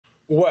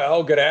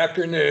Well, good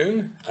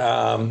afternoon.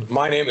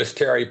 My name is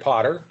Terry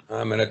Potter.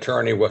 I'm an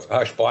attorney with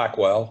Husch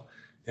Blackwell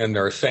in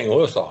their St.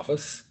 Louis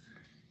office.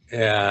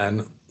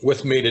 And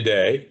with me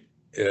today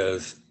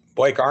is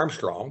Blake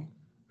Armstrong,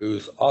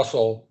 who's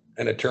also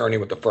an attorney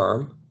with the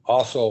firm,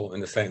 also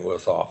in the St.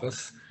 Louis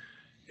office.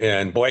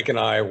 And Blake and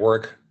I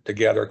work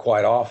together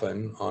quite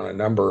often on a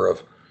number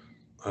of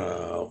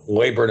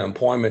labor and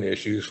employment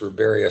issues for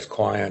various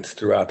clients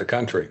throughout the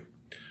country.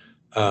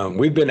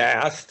 We've been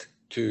asked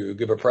to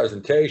give a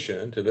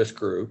presentation to this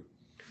group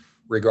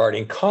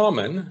regarding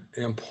common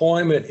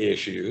employment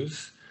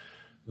issues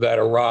that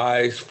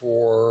arise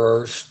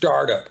for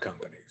startup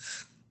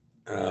companies.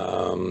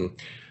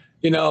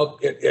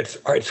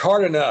 It's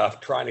hard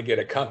enough trying to get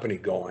a company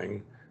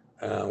going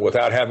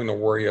without having to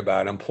worry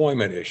about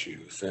employment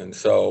issues. And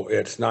so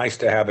it's nice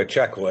to have a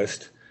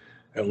checklist,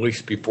 at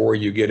least before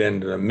you get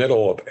into the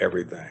middle of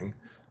everything,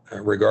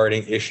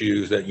 regarding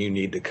issues that you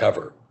need to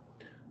cover.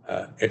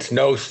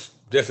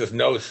 This is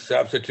no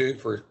substitute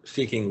for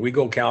seeking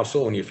legal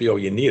counsel when you feel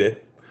you need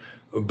it,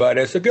 but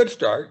it's a good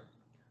start.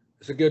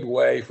 It's a good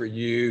way for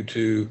you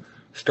to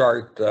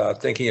start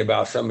thinking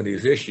about some of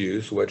these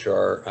issues, which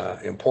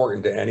are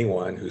important to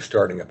anyone who's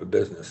starting up a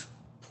business.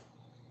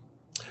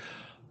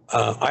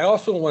 I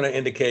also want to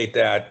indicate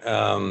that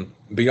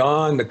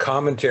beyond the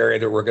commentary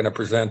that we're going to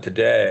present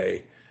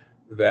today,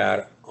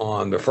 that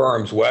on the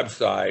firm's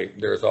website,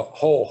 there's a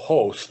whole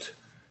host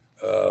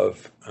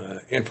of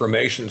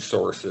information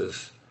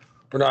sources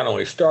for not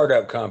only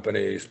startup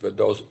companies, but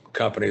those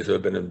companies that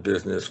have been in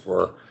business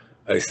for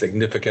a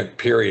significant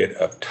period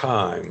of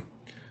time.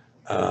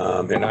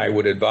 And I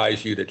would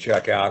advise you to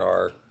check out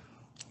our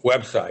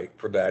website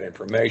for that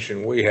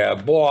information. We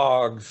have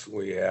blogs,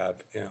 we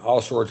have all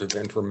sorts of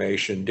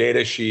information,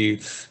 data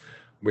sheets,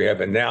 we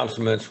have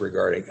announcements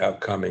regarding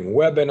upcoming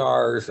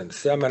webinars and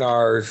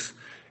seminars,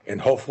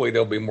 and hopefully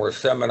there'll be more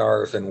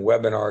seminars and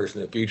webinars in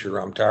the future.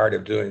 I'm tired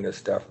of doing this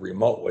stuff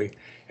remotely,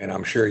 and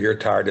I'm sure you're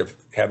tired of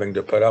having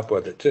to put up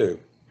with it too.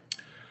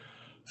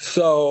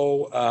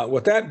 So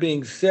with that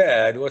being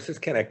said, let's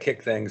just kind of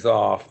kick things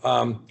off.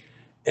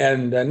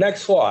 And the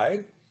next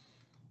slide,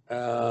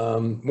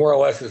 more or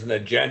less, is an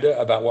agenda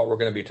about what we're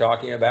going to be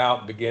talking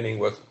about, beginning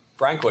with,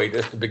 frankly,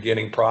 just the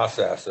beginning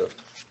process of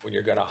when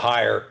you're going to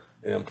hire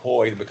an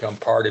employee to become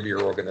part of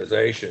your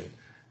organization,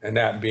 and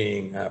that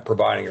being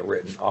providing a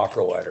written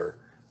offer letter,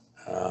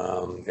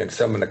 and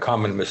some of the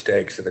common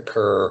mistakes that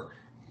occur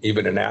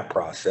even in that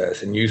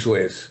process. And usually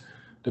it's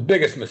the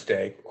biggest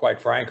mistake, quite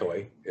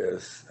frankly,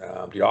 is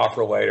the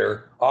offer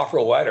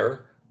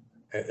letter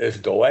is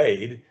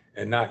delayed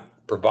and not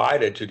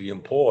provided to the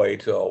employee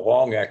till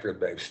long after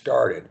they've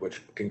started,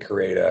 which can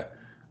create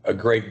a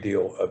great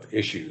deal of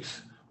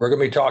issues. We're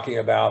going to be talking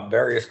about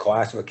various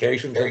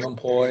classifications of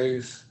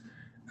employees,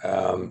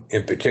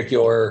 in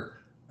particular,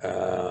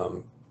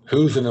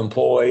 who's an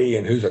employee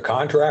and who's a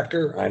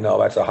contractor. I know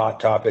that's a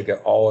hot topic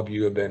that all of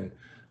you have been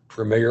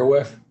familiar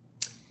with.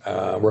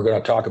 We're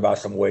going to talk about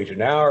some wage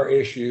and hour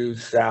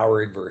issues,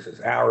 salaried versus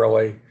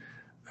hourly.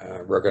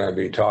 We're going to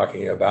be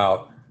talking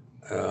about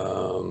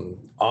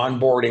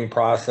onboarding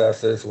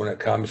processes when it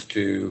comes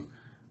to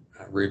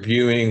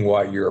reviewing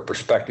what your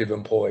prospective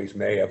employees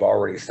may have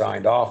already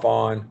signed off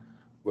on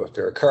with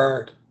their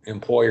current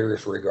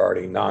employers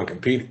regarding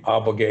non-compete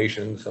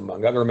obligations,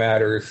 among other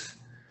matters.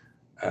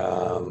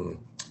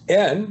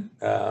 And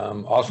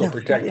also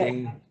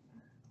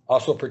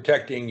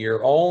protecting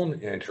your own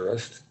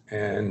interest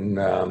and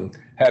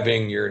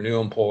having your new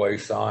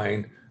employees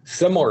sign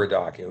similar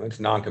documents,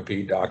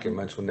 non-compete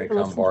documents, when they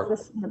come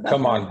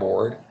on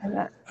board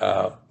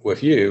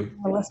with you.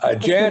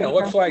 Jan, it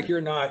looks like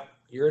you're not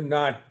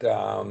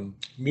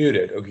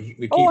muted. We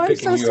keep I'm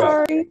picking so you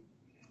sorry.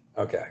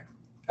 up. Okay,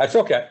 that's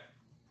okay.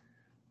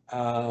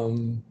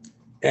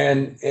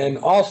 And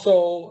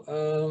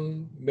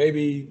also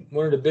maybe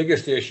one of the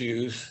biggest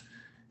issues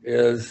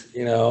is,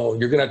 you're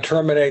going to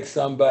terminate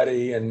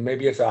somebody, and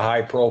maybe it's a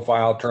high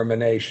profile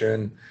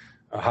termination,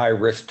 a high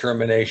risk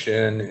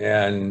termination,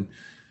 and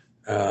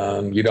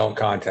you don't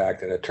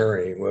contact an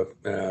attorney.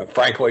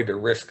 Frankly, the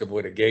risk of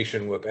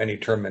litigation with any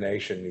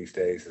termination these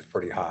days is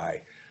pretty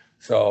high.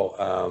 So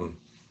I'm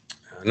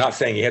not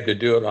saying you have to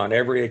do it on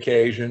every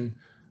occasion,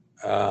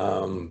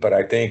 but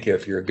I think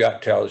if your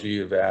gut tells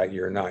you that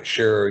you're not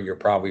sure, you're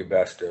probably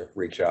best to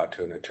reach out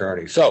to an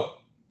attorney. So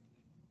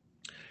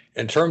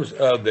in terms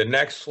of the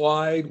next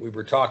slide, we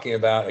were talking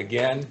about,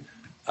 again,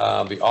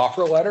 the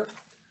offer letter.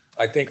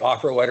 I think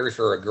offer letters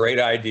are a great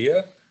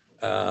idea.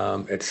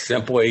 It's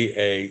simply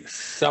a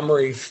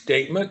summary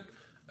statement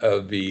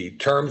of the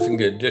terms and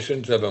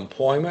conditions of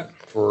employment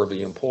for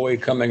the employee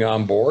coming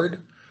on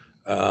board.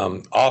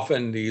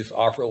 Often these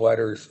offer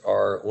letters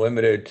are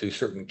limited to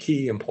certain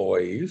key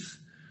employees,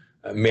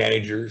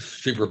 managers,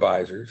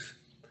 supervisors.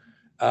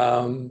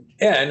 And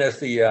as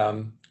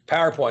the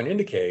PowerPoint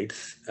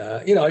indicates,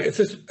 it's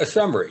just a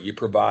summary. You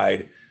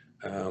provide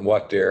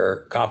what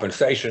their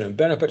compensation and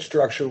benefit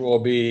structure will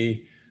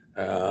be.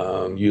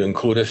 You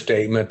include a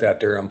statement that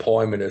their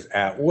employment is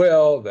at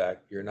will,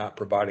 that you're not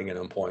providing an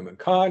employment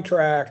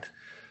contract,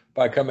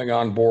 by coming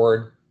on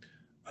board.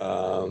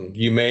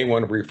 You may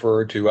want to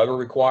refer to other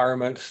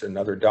requirements and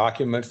other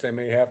documents they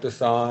may have to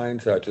sign,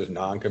 such as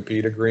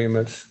non-compete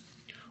agreements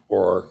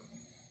or,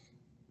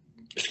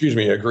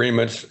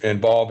 agreements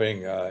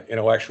involving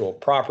intellectual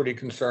property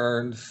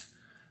concerns.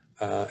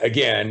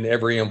 Again,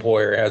 every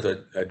employer has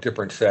a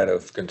different set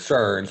of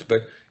concerns,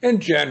 but in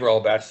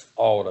general, that's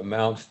all it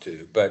amounts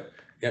to. But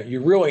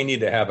you really need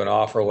to have an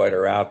offer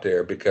letter out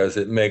there because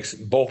it makes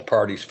both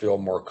parties feel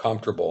more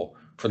comfortable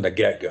from the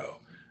get-go.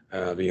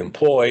 The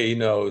employee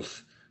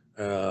knows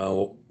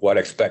what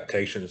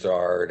expectations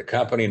are. The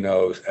company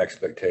knows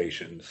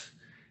expectations.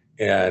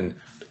 And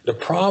the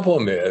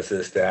problem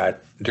is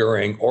that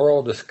during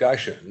oral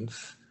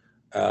discussions,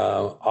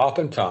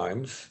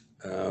 oftentimes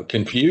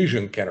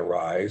confusion can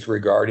arise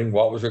regarding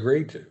what was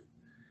agreed to.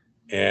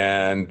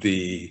 And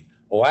the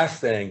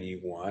last thing you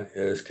want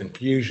is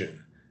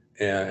confusion.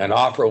 And an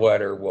offer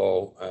letter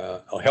will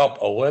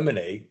help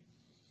eliminate,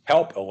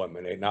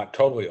 not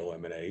totally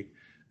eliminate,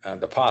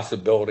 the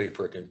possibility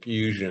for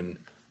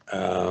confusion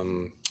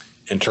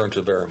in terms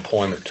of their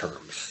employment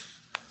terms.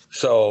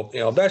 So,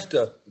 that's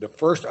the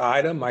first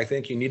item I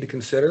think you need to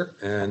consider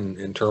and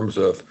in terms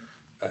of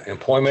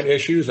employment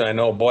issues. And I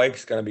know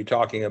Blake's going to be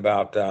talking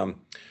about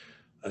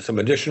some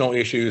additional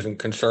issues and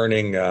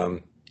concerning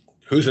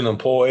who's an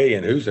employee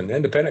and who's an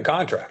independent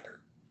contractor.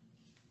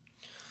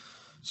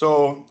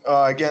 So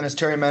again, as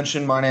Terry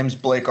mentioned, my name's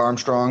Blake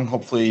Armstrong.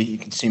 Hopefully you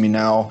can see me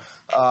now.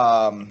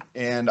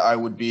 And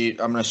I'm going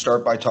to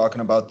start by talking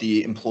about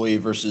the employee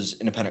versus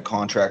independent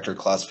contractor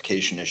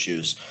classification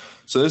issues.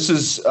 So this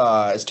is,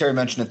 as Terry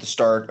mentioned at the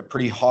start, a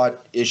pretty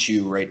hot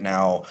issue right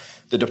now.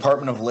 The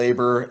Department of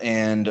Labor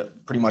and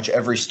pretty much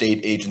every state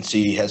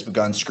agency has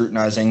begun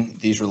scrutinizing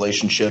these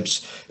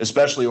relationships,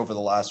 especially over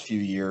the last few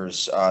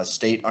years.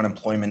 State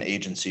unemployment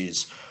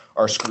agencies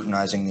are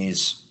scrutinizing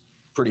these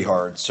pretty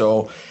hard.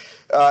 So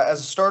as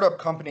a startup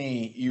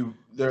company,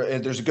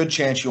 there's a good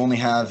chance you only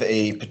have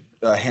a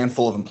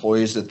handful of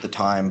employees at the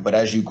time, but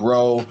as you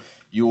grow,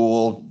 you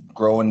will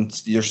grow in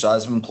your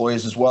size of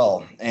employees as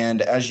well.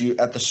 And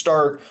at the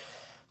start,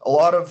 a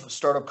lot of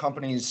startup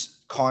companies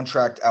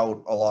contract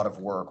out a lot of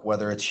work,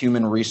 whether it's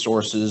human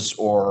resources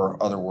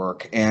or other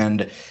work.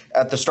 And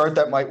at the start,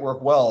 that might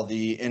work well.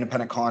 The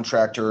independent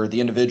contractor, the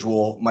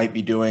individual might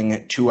be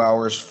doing 2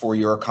 hours for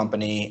your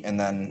company, and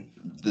then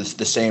the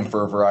same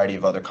for a variety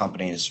of other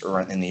companies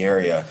around in the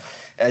area.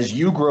 As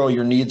you grow,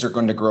 your needs are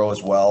going to grow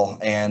as well,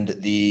 and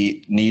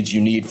the needs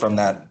you need from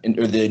that,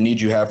 or the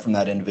needs you have from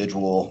that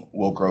individual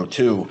will grow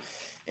too.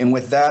 And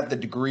with that, the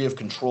degree of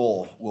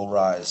control will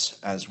rise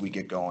as we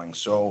get going.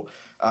 So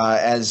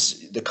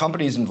as the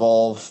companies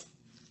involve,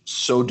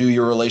 so do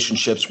your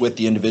relationships with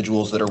the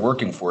individuals that are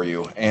working for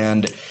you.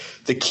 And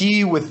the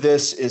key with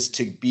this is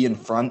to be in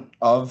front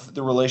of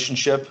the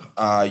relationship.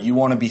 You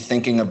want to be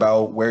thinking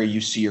about where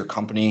you see your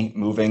company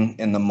moving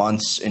in the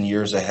months and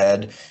years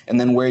ahead, and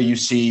then where you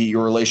see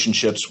your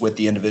relationships with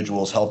the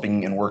individuals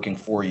helping and working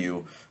for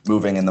you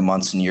moving in the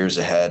months and years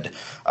ahead.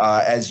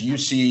 As you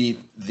see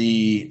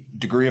the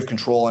degree of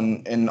control,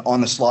 and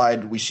on the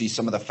slide, we see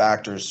some of the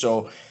factors.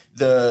 So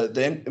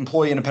the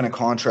employee independent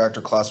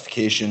contractor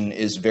classification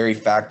is very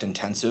fact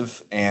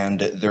intensive,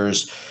 and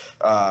there's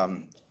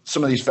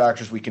some of these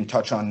factors we can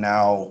touch on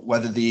now,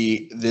 whether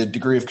the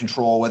degree of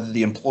control, whether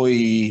the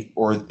employee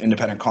or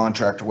independent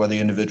contractor, whether the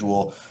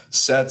individual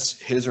sets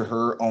his or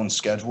her own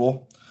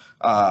schedule.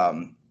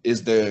 Do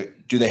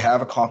they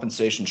have a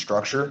compensation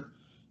structure?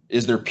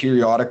 Is there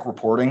periodic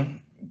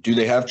reporting? Do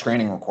they have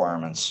training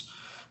requirements?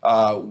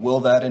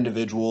 Will that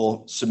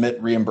individual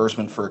submit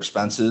reimbursement for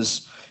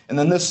expenses? And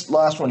then this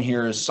last one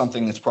here is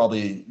something that's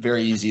probably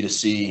very easy to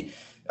see.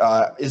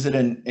 Is it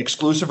an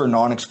exclusive or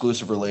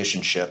non-exclusive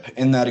relationship?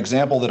 In that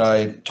example that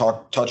I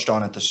touched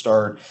on at the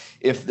start,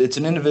 if it's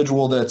an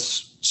individual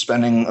that's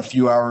spending a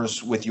few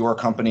hours with your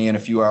company and a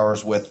few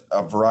hours with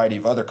a variety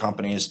of other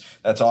companies,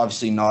 that's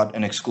obviously not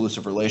an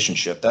exclusive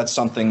relationship. That's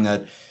something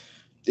that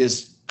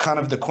is kind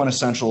of the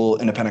quintessential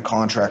independent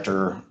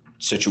contractor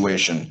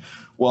situation.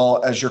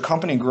 Well, as your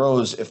company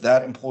grows, if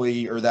that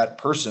employee or that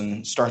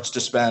person starts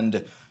to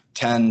spend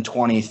 10,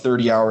 20,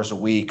 30 hours a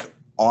week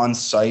on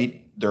site,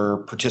 they're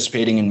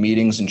participating in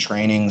meetings and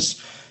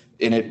trainings,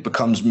 and it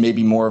becomes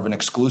maybe more of an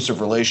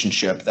exclusive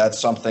relationship, that's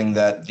something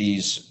that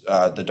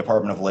the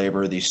Department of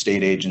Labor, these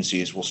state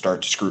agencies will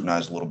start to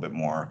scrutinize a little bit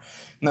more.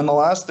 And then the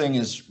last thing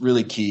is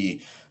really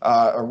key,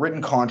 a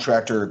written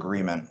contractor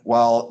agreement.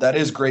 While that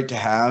is great to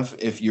have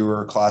if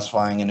you're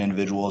classifying an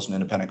individual as an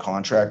independent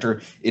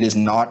contractor, it is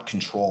not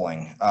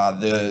controlling.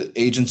 The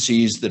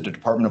agencies, the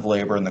Department of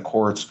Labor and the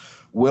courts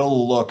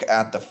will look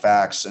at the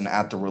facts and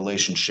at the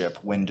relationship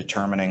when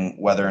determining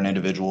whether an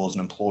individual is an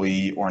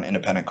employee or an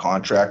independent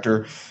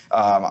contractor.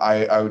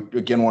 I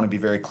again want to be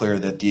very clear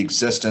that the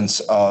existence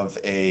of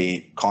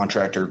a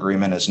contractor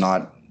agreement is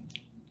not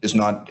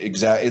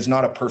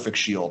a perfect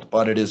shield,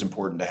 but it is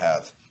important to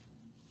have.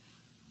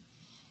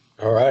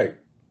 All right,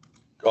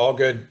 all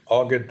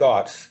good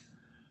thoughts.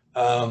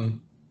 The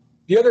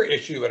other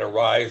issue that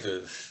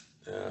arises,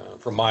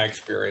 from my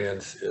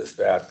experience, is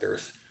that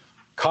there's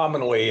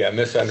commonly a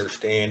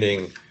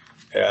misunderstanding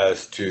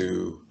as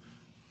to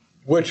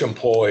which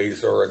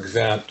employees are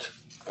exempt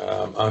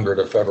under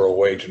the federal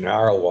wage and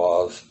hour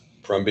laws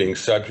from being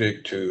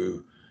subject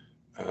to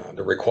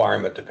the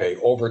requirement to pay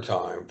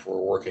overtime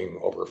for working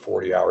over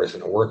 40 hours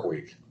in a work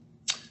week.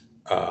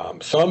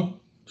 Some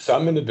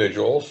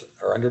individuals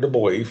are under the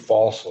belief,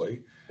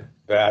 falsely,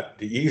 that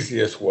the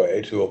easiest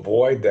way to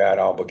avoid that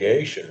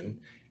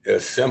obligation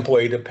is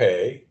simply to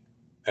pay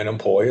an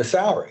employee a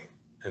salary,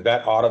 and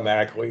that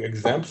automatically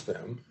exempts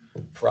them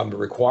from the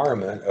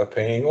requirement of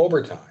paying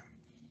overtime.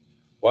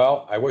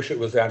 Well, I wish it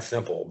was that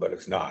simple, but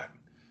it's not.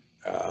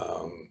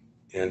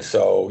 And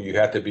so you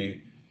have to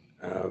be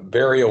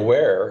very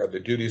aware of the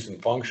duties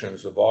and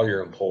functions of all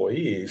your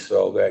employees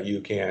so that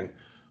you can,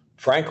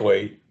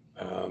 frankly,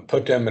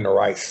 put them in the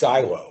right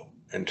silo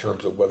in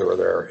terms of whether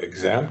they're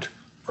exempt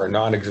or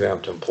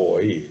non-exempt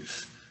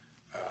employees.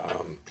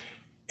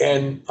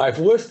 And I've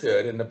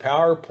listed in the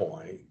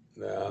PowerPoint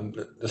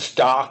the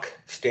stock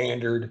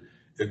standard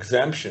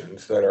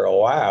exemptions that are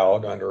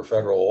allowed under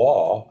federal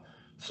law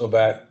so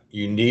that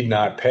you need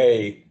not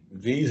pay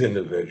these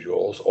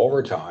individuals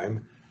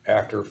overtime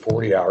after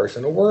 40 hours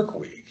in a work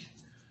week.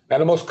 Now,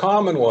 the most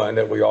common one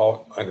that we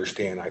all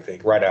understand, I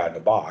think, right out of the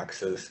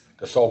box is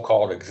the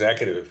so-called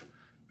executive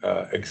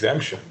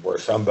exemption, where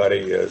somebody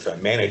is a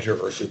manager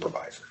or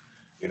supervisor.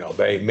 You know,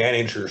 they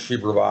manage or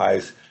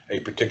supervise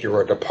a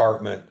particular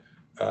department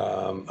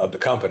of the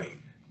company,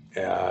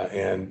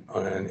 and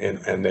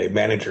they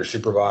manage or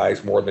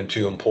supervise more than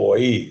 2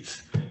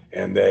 employees,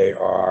 and they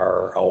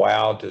are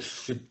allowed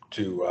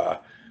to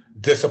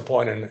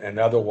discipline and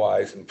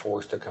otherwise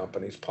enforce the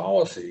company's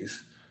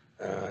policies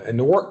in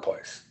the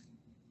workplace,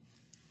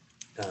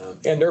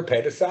 and they're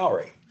paid a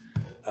salary.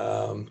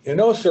 In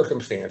those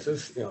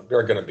circumstances, you know,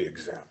 they're going to be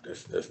exempt.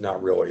 It's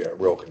not really a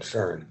real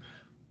concern.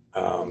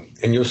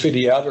 And you'll see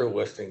the other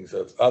listings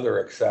of other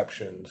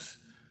exceptions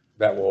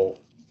that will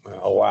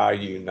allow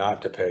you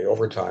not to pay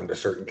overtime to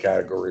certain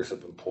categories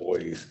of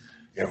employees,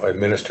 you know,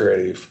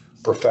 administrative,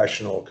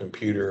 professional,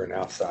 computer, and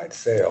outside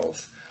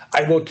sales.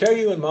 I will tell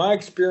you, in my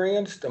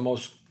experience, the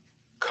most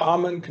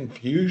common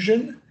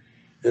confusion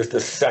is the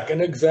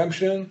second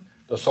exemption,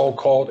 the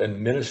so-called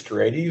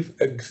administrative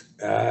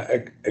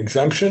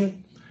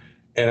exemption.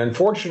 And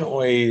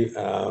unfortunately,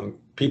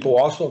 people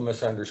also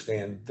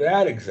misunderstand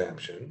that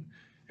exemption,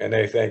 and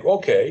they think,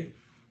 okay,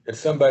 it's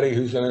somebody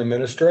who's in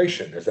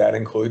administration. Does that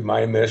include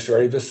my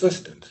administrative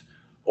assistant?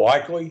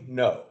 Likely,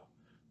 no,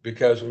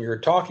 because when you're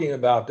talking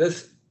about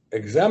this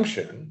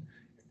exemption,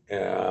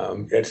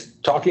 it's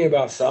talking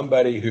about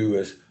somebody who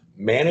is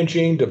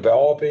managing,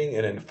 developing,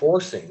 and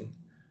enforcing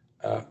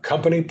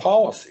company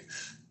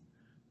policies.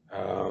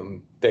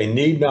 They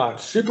need not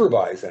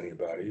supervise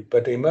anybody,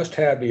 but they must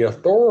have the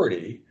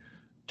authority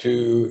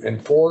to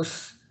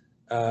enforce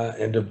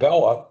and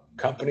develop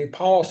company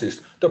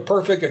policies. The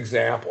perfect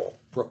example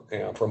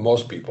for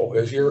most people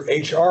is your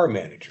HR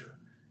manager.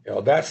 You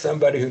know, that's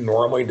somebody who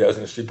normally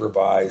doesn't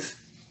supervise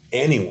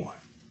anyone,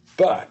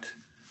 but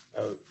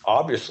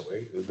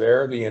obviously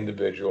they're the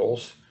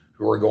individuals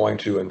who are going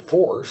to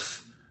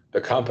enforce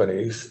the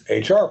company's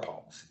HR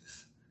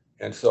policies.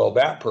 And so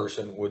that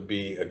person would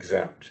be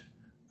exempt.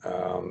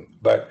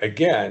 But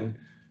again,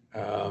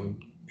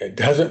 it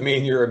doesn't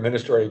mean your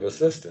administrative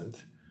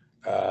assistant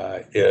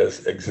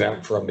is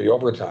exempt from the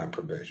overtime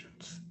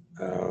provisions.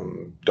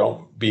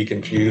 Don't be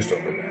confused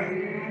over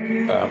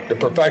that. The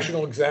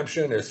professional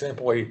exemption is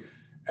simply,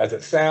 as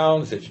it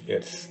sounds,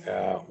 it's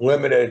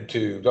limited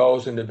to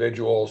those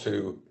individuals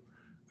who,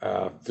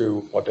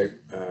 through what they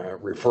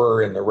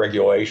refer in the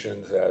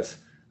regulations as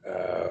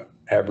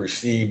have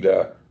received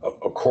a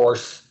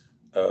course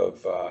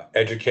of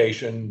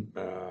education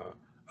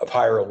of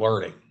higher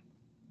learning.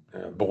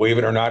 Believe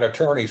it or not,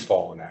 attorneys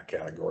fall in that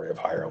category of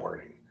higher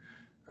learning.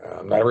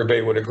 Not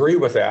everybody would agree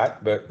with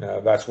that, but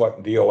that's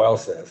what DOL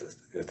says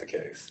is the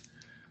case.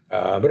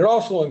 But it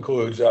also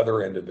includes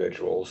other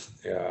individuals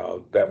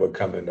that would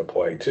come into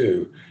play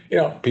too. You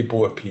know, people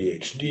with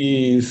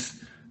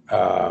PhDs,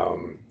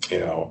 you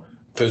know,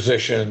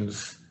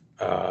 physicians,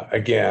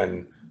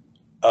 again,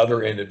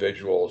 other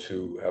individuals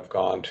who have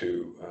gone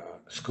to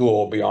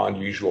school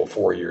beyond usual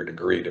 4-year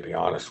degree, to be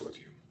honest with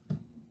you.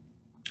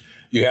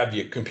 You have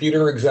the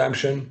computer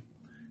exemption,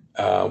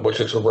 which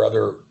is a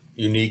rather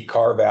unique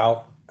carve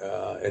out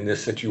in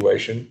this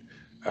situation.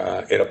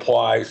 It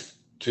applies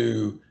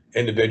to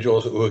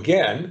individuals who,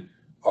 again,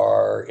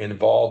 are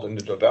involved in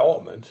the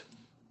development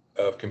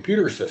of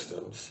computer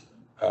systems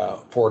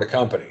for the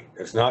company.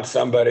 It's not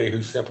somebody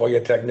who's simply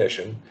a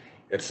technician.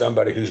 It's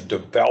somebody who's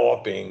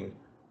developing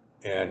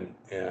and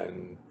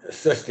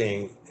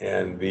assisting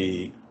in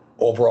the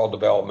overall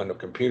development of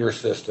computer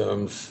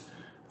systems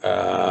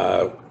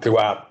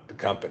throughout the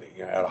company,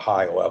 you know, at a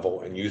high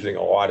level, and using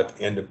a lot of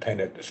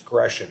independent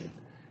discretion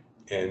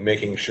in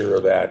making sure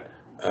that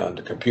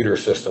the computer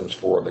systems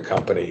for the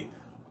company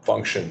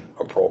function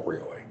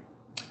appropriately.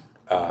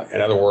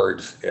 In other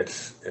words,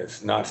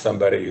 it's not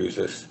somebody who's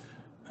just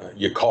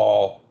you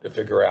call to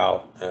figure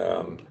out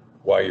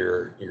why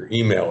your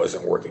email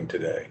isn't working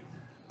today.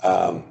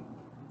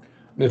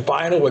 The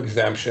final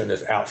exemption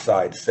is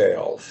outside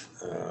sales.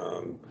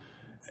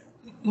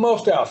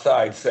 Most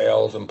outside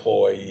sales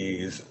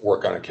employees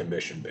work on a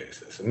commission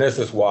basis, and this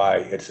is why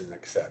it's an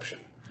exception.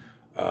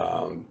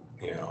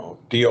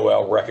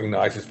 DOL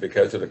recognizes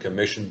because of the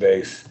commission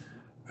base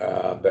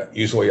that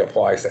usually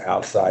applies to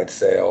outside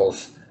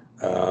sales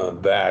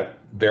that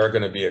they're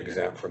going to be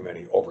exempt from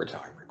any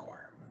overtime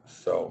requirements.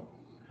 So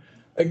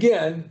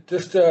again,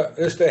 just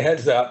a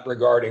heads up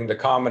regarding the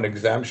common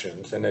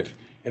exemptions, and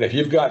if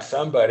you've got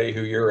somebody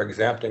who you're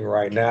exempting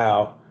right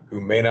now who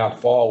may not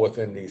fall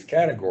within these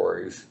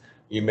categories,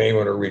 you may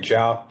want to reach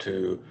out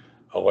to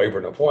a labor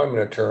and employment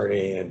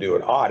attorney and do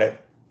an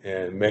audit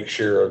and make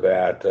sure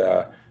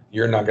that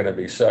you're not going to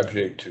be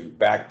subject to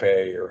back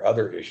pay or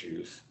other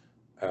issues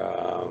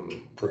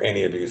for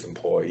any of these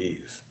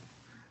employees.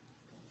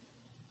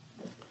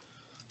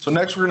 So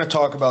next, we're going to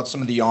talk about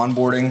some of the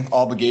onboarding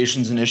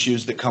obligations and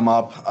issues that come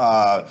up.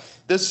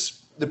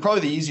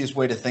 Probably the easiest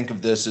way to think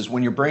of this is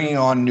when you're bringing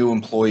on new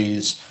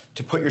employees,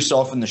 to put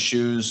yourself in the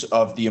shoes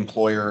of the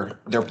employer,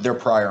 their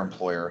prior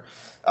employer.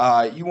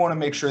 You want to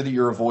make sure that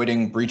you're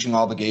avoiding breaching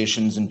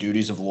obligations and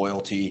duties of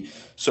loyalty.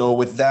 So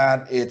with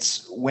that,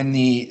 it's when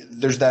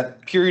there's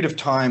that period of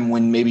time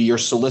when maybe you're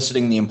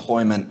soliciting the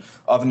employment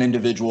of an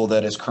individual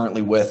that is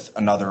currently with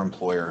another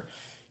employer.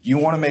 You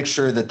want to make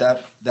sure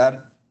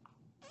that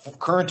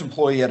current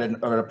employee at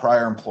a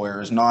prior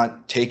employer is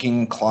not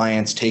taking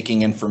clients,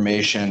 taking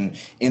information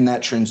in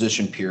that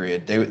transition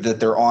period, that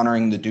they're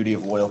honoring the duty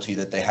of loyalty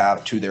that they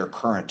have to their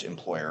current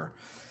employer.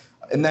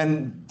 And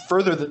then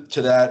further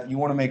to that, you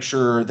want to make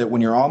sure that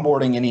when you're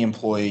onboarding any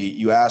employee,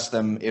 you ask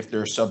them if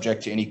they're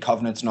subject to any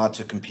covenants not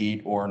to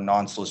compete or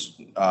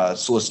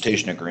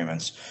non-solicitation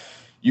agreements.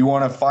 You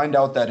want to find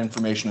out that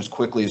information as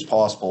quickly as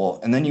possible,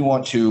 and then you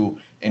want to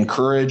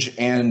encourage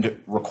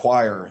and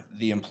require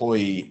the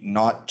employee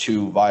not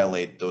to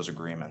violate those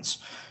agreements.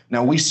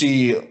 Now, we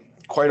see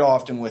quite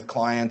often with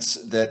clients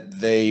that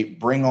they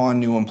bring on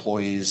new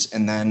employees,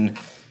 and then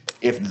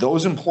if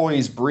those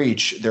employees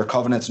breach their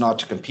covenants not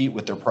to compete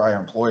with their prior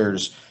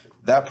employers,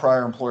 that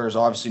prior employer is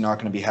obviously not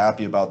going to be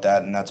happy about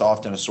that, and that's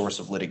often a source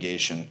of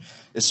litigation.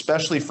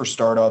 Especially for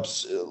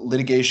startups,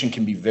 litigation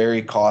can be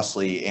very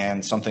costly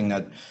and something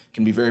that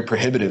can be very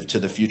prohibitive to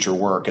the future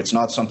work. It's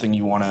not something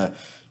you want to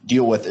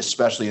deal with,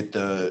 especially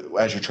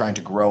as you're trying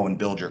to grow and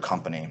build your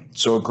company.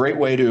 So a great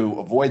way to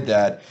avoid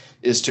that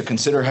is to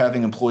consider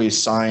having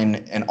employees sign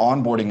an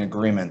onboarding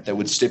agreement that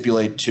would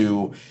stipulate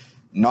to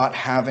not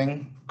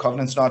having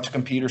covenants not to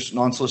compete or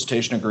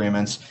non-solicitation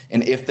agreements,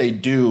 and if they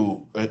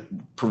do,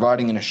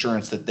 providing an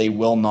assurance that they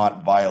will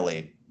not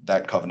violate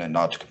that covenant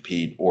not to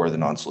compete or the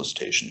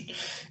non-solicitation.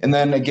 And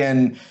then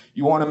again,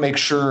 you want to make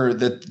sure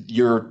that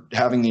you're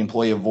having the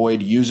employee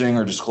avoid using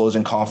or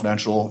disclosing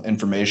confidential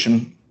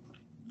information.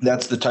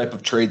 That's the type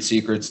of trade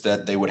secrets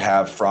that they would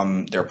have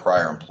from their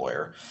prior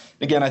employer.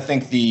 Again, I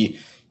think the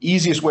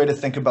easiest way to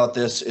think about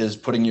this is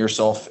putting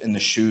yourself in the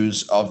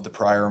shoes of the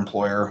prior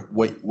employer.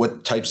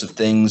 What types of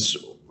things,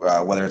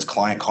 whether it's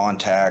client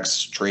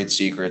contacts, trade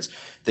secrets,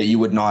 that you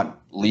would not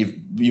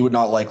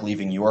like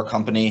leaving your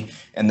company,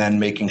 and then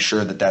making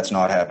sure that that's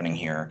not happening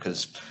here.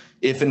 Because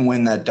if and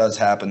when that does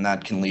happen,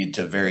 that can lead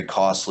to very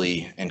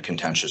costly and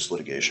contentious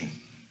litigation.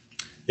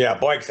 Yeah,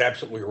 Blake's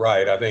absolutely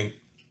right. I think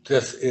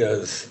this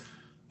is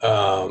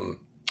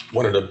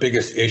one of the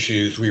biggest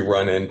issues we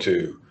run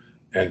into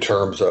in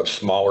terms of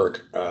smaller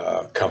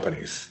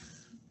companies,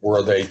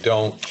 where they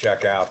don't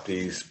check out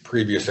these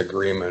previous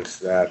agreements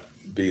that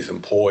these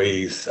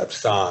employees have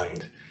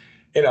signed,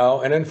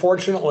 and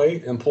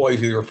unfortunately,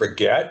 employees either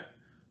forget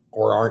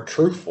or aren't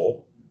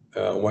truthful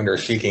when they're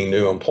seeking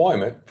new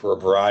employment for a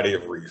variety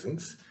of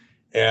reasons.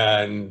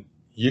 And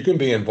you can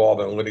be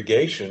involved in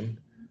litigation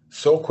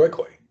so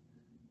quickly.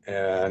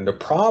 And the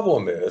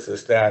problem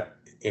is that,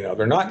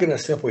 they're not going to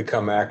simply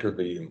come after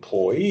the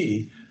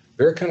employee.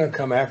 They're going to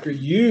come after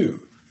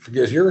you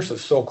because you're a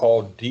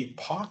so-called deep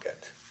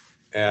pocket.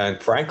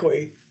 And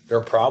frankly, they're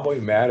probably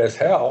mad as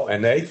hell,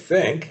 and they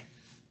think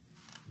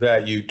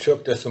that you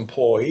took this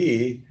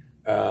employee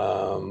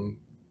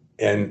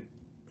and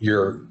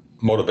your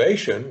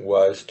motivation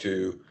was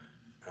to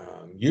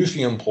use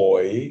the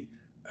employee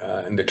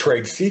and the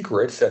trade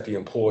secrets that the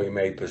employee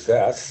may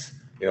possess,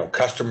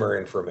 customer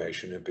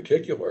information in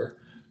particular,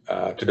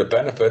 to the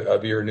benefit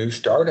of your new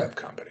startup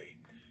company.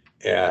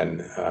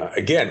 And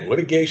again,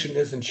 litigation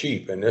isn't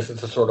cheap, and this is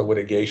the sort of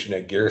litigation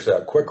that gears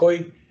up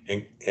quickly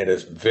and it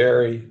is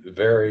very,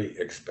 very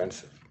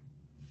expensive.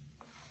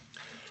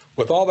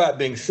 With all that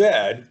being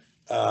said,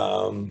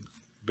 beyond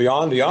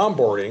the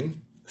onboarding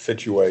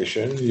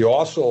situation, you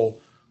also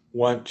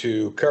want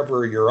to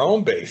cover your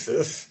own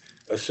basis,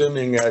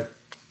 assuming that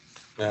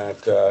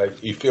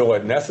you feel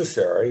it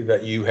necessary,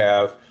 that you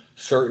have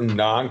certain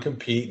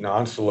non-compete,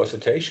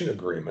 non-solicitation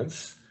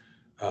agreements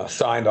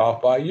signed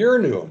off by your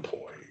new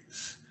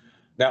employees.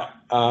 Now,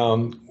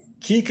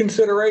 key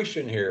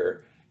consideration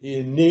here,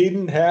 you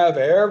needn't have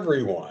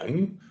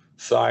everyone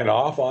sign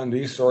off on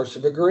these sorts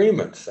of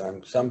agreements. I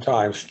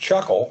sometimes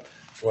chuckle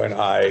when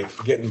I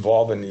get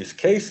involved in these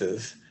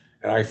cases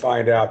and I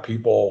find out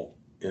people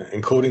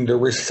including the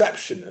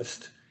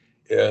receptionist,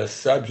 is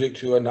subject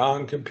to a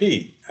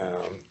non-compete.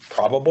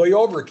 Probably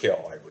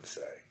overkill, I would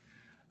say.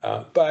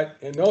 But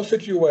in those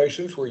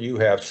situations where you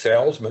have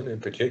salesmen in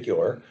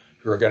particular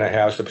who are going to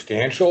have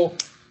substantial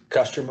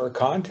customer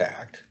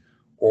contact,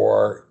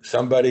 or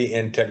somebody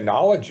in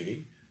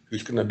technology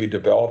who's going to be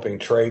developing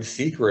trade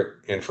secret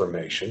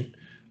information,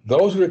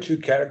 those are the two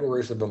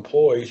categories of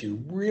employees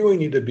you really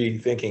need to be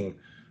thinking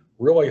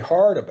really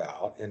hard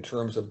about in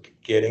terms of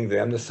getting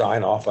them to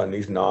sign off on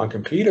these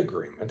non-compete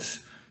agreements,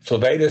 so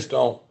they just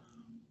don't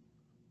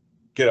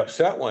get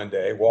upset one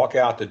day, walk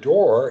out the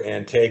door,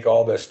 and take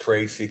all this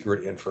trade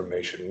secret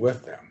information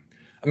with them.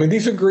 I mean,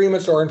 these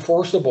agreements are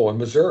enforceable in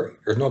Missouri.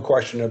 There's no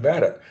question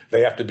about it.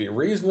 They have to be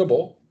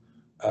reasonable,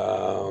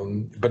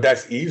 but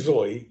that's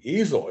easily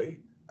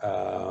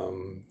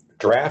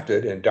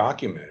drafted and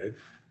documented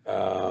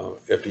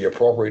if the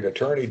appropriate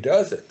attorney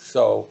does it.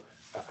 So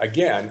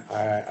again,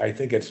 I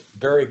think it's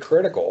very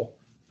critical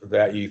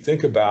that you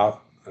think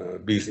about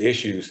these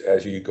issues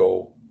as you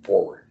go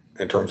forward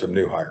in terms of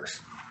new hires.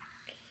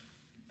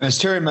 As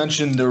Terry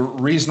mentioned, the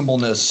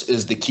reasonableness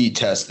is the key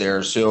test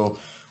there. So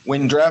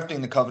when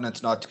drafting the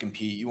covenants not to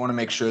compete, you want to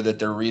make sure that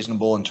they're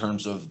reasonable in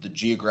terms of the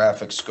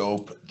geographic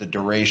scope, the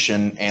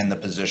duration, and the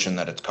position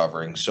that it's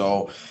covering.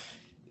 So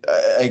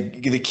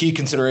the key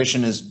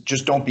consideration is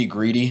just don't be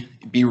greedy,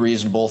 be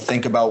reasonable.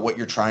 Think about what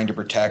you're trying to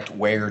protect,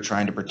 where you're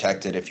trying to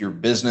protect it. If your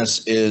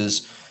business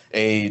is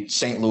a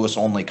St. Louis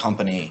only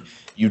company,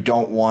 you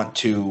don't want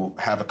to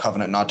have a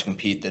covenant not to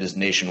compete that is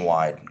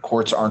nationwide.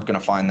 Courts aren't going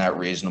to find that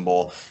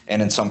reasonable,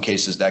 and in some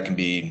cases that can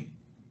be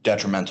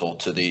detrimental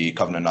to the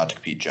covenant not to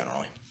compete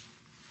generally.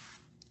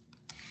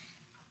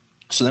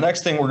 So the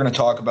next thing we're going to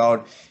talk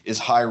about is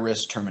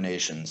high-risk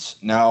terminations.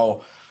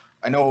 Now,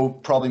 I know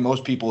probably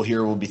most people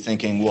here will be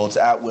thinking, well, it's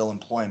at-will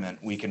employment.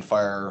 We can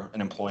fire an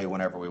employee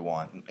whenever we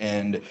want.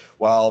 And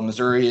while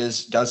Missouri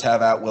does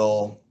have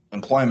at-will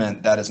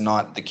employment, that is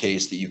not the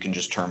case that you can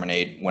just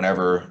terminate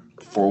whenever,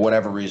 for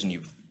whatever reason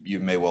you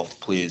may well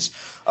please.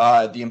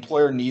 The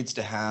employer needs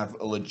to have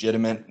a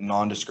legitimate,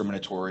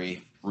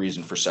 non-discriminatory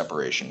reason for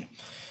separation.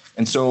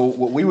 And so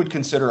what we would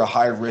consider a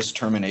high-risk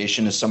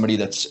termination is somebody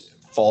that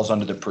falls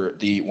under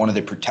the one of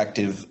the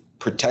protected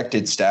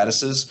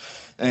statuses.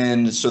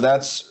 And so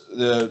that's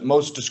the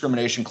most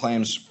discrimination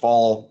claims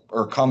fall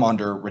or come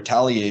under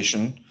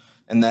retaliation.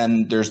 And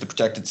then there's the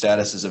protected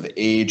statuses of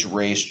age,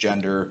 race,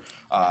 gender,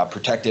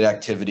 protected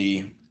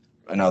activity,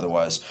 and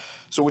otherwise.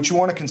 So what you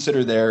want to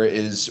consider there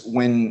is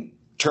when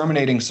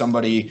terminating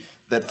somebody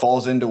that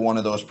falls into one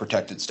of those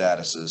protected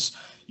statuses,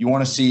 you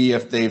want to see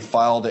if they've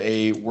filed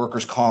a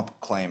workers' comp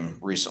claim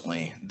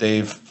recently.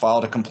 They've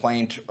filed a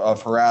complaint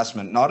of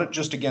harassment, not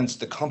just against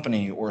the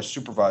company or a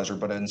supervisor,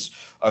 but against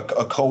a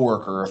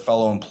coworker or a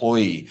fellow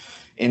employee.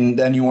 And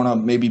then you want to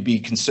maybe be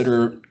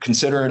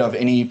considerate of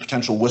any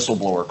potential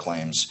whistleblower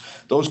claims.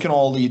 Those can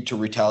all lead to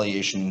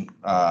retaliation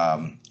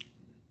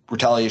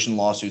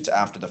lawsuits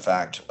after the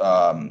fact,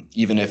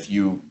 even if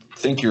you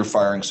think you're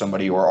firing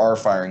somebody or are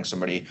firing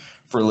somebody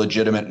for a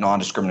legitimate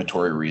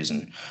non-discriminatory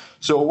reason.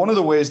 So one of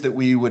the ways that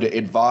we would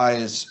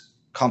advise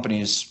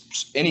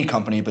companies, any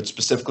company, but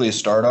specifically a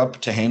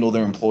startup, to handle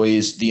their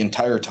employees the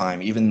entire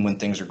time, even when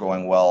things are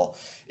going well,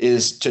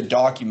 is to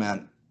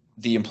document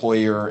the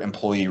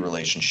employer-employee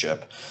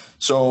relationship.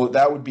 So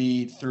that would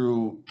be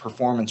through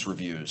performance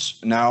reviews.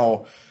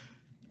 Now,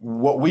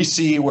 what we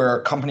see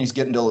where companies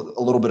get into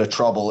a little bit of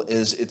trouble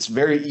is it's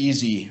very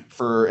easy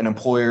for an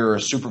employer or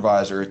a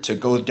supervisor to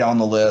go down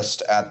the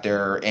list at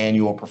their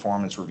annual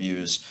performance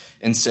reviews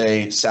and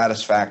say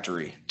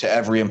satisfactory to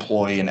every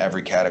employee in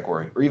every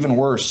category, or even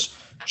worse,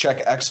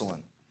 check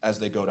excellent as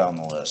they go down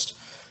the list.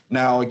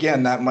 Now,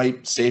 again, that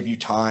might save you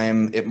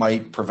time. It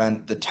might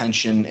prevent the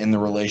tension in the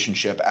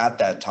relationship at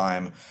that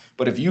time.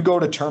 But if you go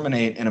to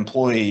terminate an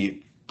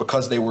employee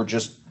because they were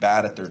just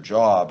bad at their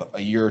job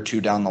a year or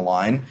two down the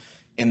line,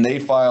 and they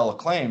file a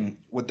claim,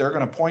 what they're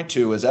going to point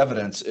to as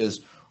evidence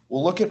is,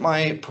 well, look at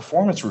my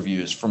performance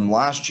reviews from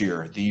last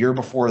year, the year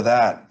before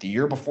that,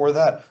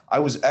 I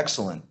was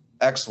excellent,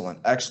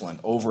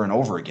 over and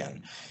over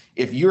again.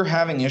 If you're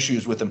having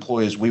issues with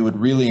employees, we would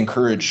really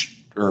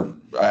encourage, or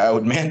I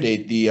would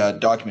mandate the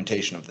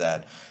documentation of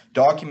that.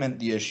 Document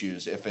the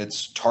issues. If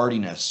it's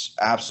tardiness,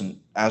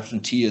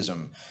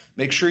 absenteeism,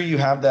 make sure you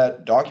have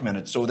that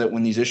documented so that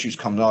when these issues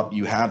come up,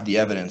 you have the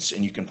evidence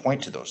and you can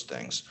point to those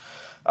things.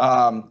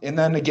 And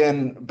then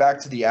again, back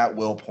to the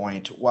at-will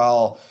point,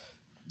 while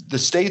the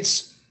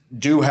states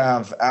do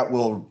have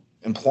at-will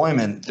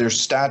employment, there's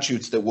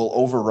statutes that will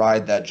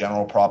override that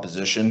general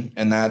proposition,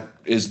 and that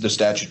is the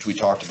statute we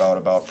talked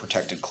about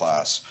protected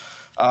class.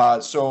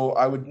 So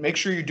I would make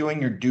sure you're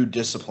doing your due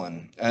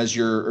diligence as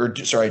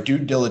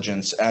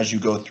you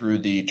go through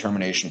the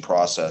termination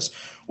process.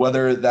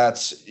 Whether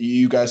that's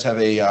you guys have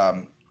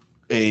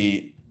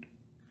a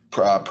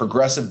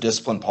progressive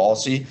discipline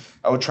policy,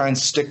 I would try and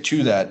stick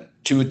to that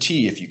to a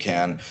T if you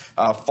can.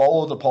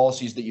 Follow the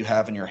policies that you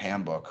have in your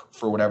handbook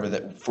for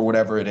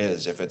whatever it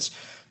is. If it's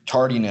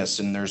tardiness,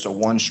 and there's a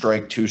 1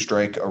 strike, 2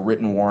 strike, a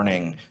written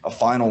warning, a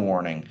final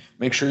warning.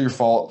 Make sure you're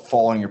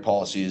following your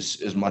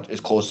policies as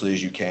closely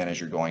as you can as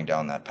you're going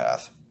down that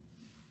path.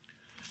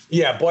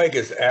 Yeah, Blake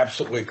is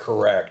absolutely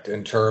correct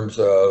in terms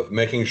of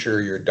making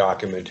sure your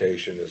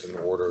documentation is in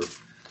order.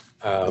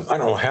 I don't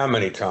know how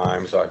many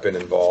times I've been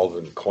involved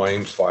in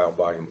claims filed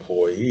by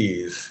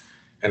employees,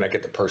 and I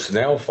get the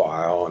personnel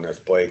file, and as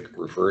Blake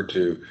referred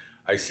to,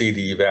 I see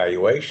the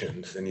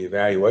evaluations, and the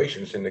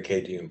evaluations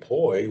indicate the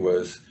employee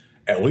was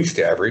at least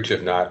average,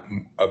 if not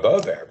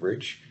above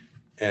average,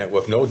 and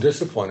with no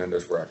discipline in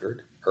his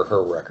record or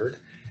her record,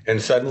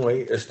 and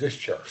suddenly is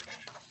discharged.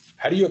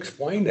 How do you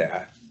explain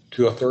that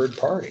to a third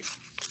party?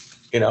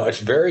 It's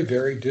very,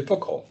 very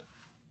difficult,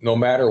 no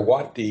matter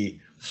what the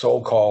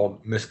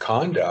so-called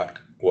misconduct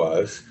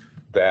was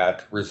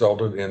that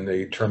resulted in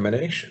the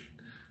termination.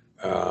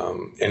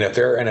 And if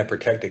they're in a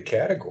protected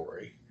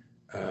category,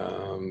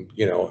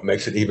 it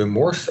makes it even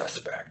more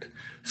suspect.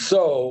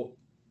 So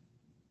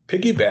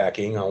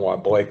piggybacking on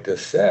what Blake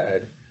just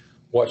said,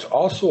 what's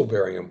also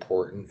very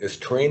important is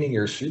training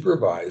your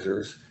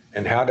supervisors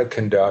and how to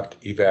conduct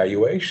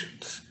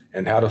evaluations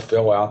and how to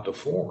fill out the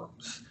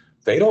forms.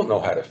 They don't know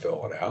how to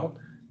fill it out.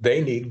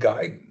 They need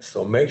guidance.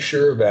 So make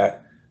sure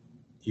that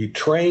you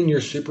train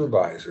your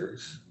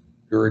supervisors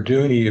who are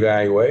doing the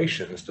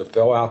evaluations to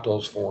fill out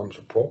those forms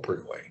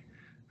appropriately.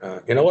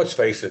 Let's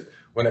face it,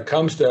 when it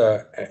comes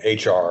to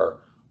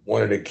HR,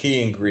 one of the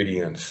key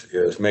ingredients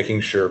is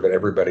making sure that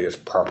everybody is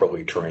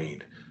properly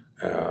trained,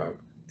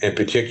 in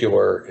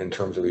particular in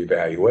terms of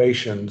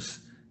evaluations,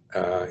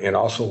 and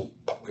also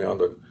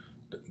the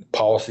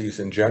policies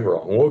in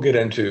general. And we'll get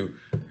into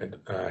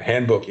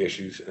handbook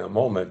issues in a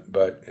moment,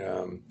 but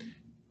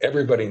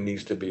everybody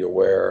needs to be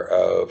aware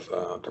of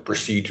the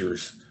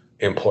procedures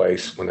in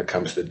place when it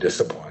comes to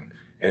discipline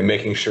and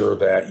making sure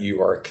that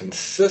you are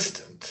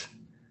consistent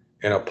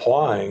in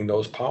applying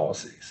those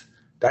policies.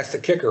 That's the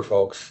kicker,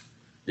 folks.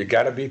 You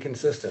got to be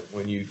consistent.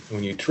 When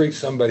you treat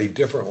somebody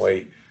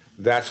differently,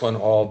 that's when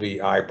all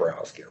the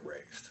eyebrows get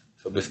raised.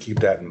 So just keep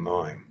that in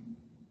mind.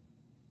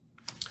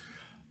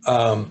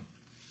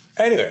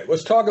 Anyway,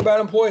 let's talk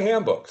about employee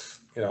handbooks.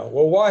 Well,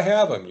 why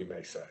have them, you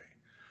may say?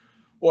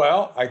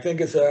 Well, I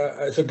think it's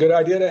a good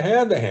idea to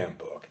have the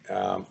handbook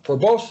for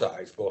both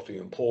sides, both the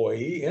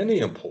employee and the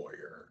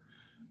employer.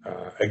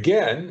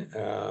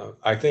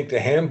 I think the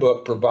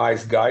handbook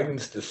provides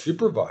guidance to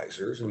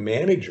supervisors and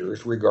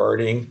managers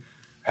regarding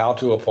how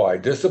to apply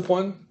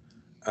discipline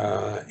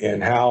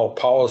and how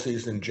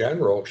policies in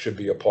general should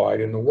be applied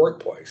in the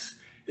workplace.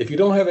 If you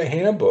don't have a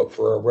handbook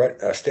for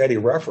a steady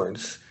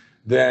reference,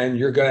 then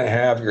you're going to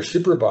have your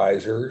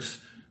supervisors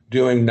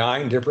doing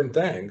 9 different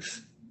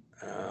things.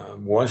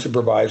 One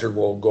supervisor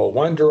will go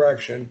one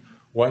direction,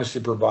 one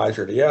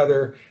supervisor the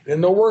other.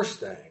 And the worst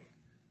thing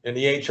in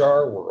the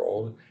HR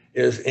world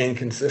is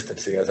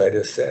inconsistency, as I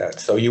just said.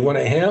 So you want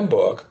a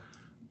handbook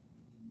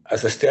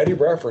as a steady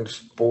reference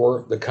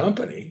for the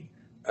company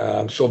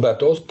so that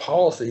those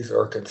policies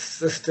are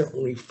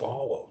consistently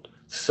followed.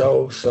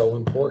 So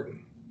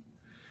important.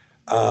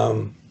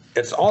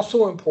 It's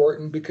also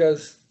important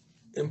because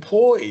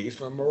employees,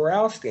 from a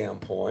morale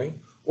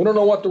standpoint, we don't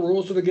know what the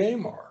rules of the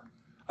game are.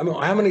 I mean,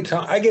 how many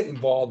times I get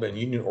involved in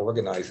union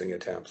organizing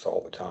attempts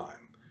all the time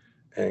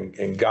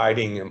and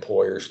guiding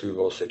employers through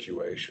those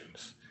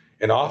situations.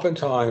 And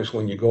oftentimes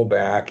when you go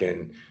back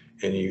and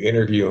you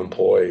interview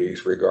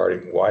employees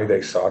regarding why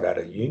they sought out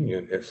a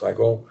union, it's like,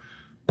 well,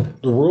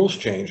 the rules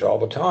change all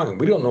the time.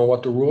 We don't know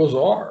what the rules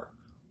are.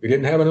 We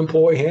didn't have an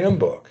employee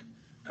handbook.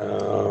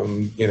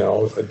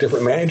 A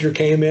different manager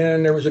came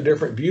in, there was a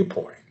different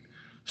viewpoint.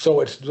 So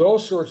it's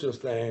those sorts of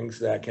things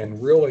that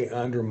can really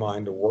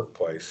undermine the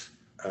workplace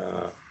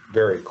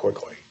very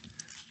quickly.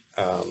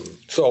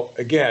 So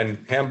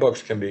again,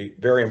 handbooks can be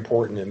very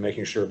important in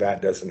making sure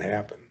that doesn't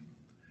happen.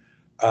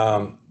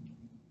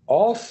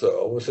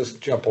 Also, let's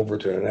just jump over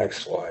to the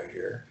next slide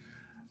here.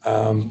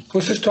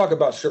 Let's just talk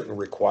about certain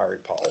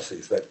required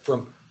policies that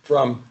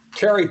from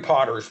Terry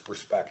Potter's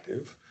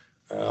perspective,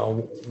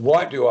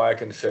 what do I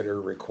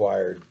consider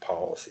required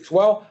policies?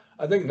 Well,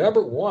 I think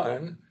number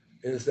one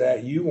is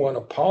that you want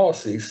a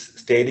policy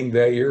stating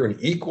that you're an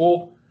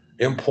equal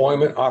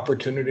employment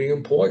opportunity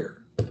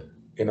employer.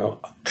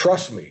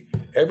 Trust me,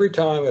 every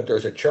time that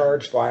there's a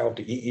charge filed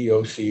to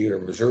EEOC or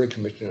Missouri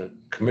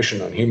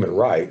Commission on Human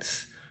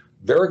Rights,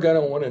 they're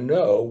going to want to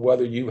know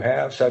whether you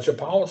have such a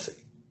policy.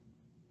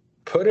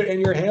 Put it in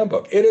your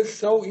handbook. It is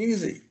so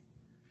easy.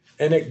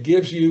 And it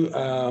gives you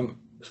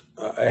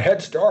a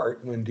head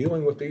start when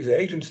dealing with these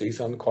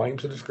agencies on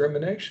claims of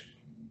discrimination.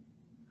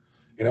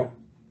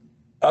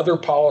 Other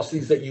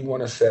policies that you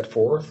want to set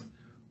forth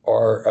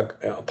are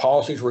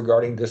policies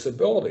regarding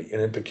disability.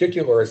 And in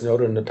particular, as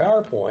noted in the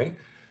PowerPoint,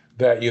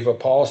 that you have a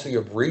policy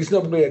of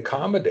reasonably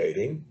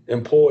accommodating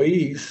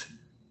employees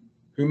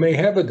who may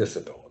have a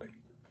disability.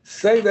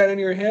 Say that in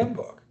your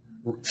handbook.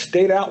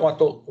 State out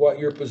what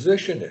your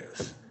position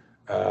is.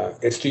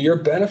 It's to your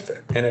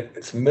benefit, and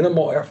it's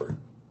minimal effort.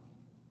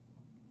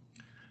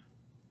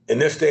 In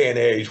this day and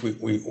age,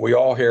 we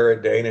all hear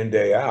it day in and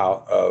day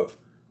out of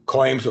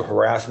claims of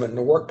harassment in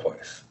the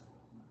workplace.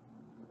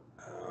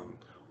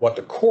 What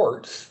the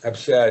courts have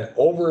said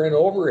over and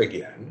over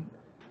again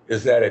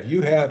is that if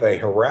you have a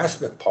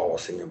harassment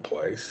policy in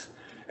place,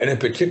 and in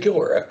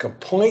particular a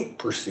complaint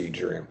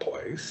procedure in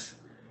place,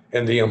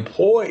 and the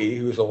employee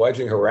who's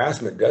alleging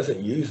harassment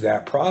doesn't use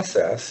that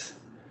process,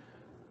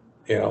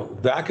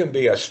 that can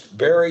be a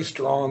very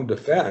strong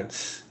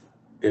defense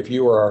if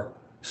you are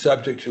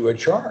subject to a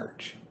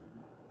charge.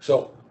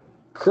 So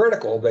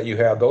critical that you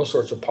have those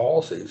sorts of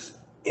policies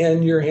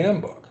in your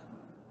handbook.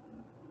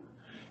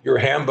 Your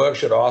handbook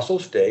should also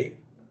state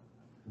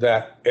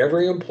that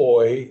every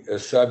employee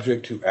is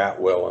subject to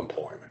at-will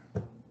employment.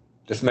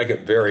 Just make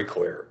it very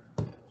clear.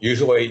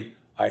 Usually,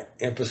 I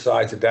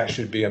emphasize that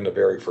should be on the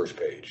very first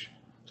page,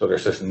 so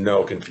there's just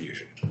no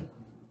confusion.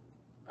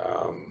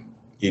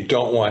 You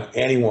don't want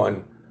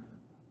anyone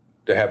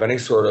to have any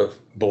sort of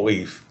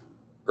belief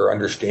or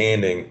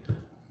understanding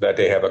that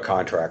they have a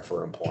contract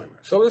for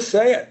employment. So just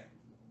say it.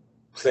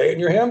 Say it in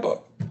your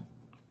handbook.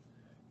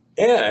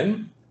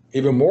 And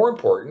even more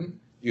important,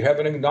 you have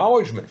an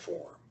acknowledgement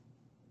form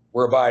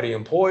whereby the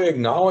employee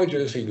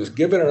acknowledges he was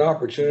given an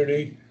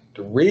opportunity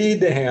to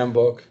read the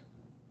handbook,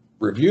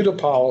 review the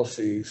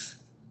policies,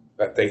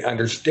 that they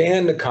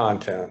understand the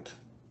content,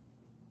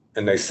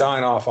 and they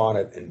sign off on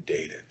it and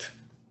date it.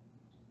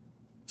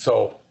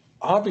 So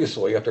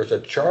obviously, if there's a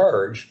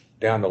charge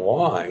down the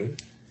line,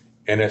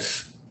 and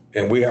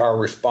our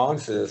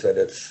response is that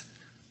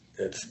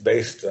it's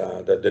based,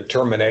 the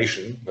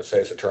termination, let's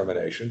say it's a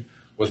termination,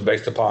 was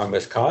based upon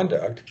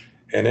misconduct.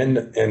 And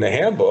in the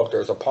handbook,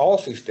 there's a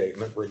policy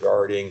statement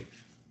regarding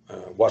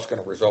what's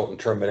going to result in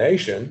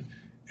termination,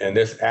 and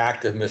this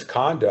act of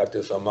misconduct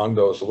is among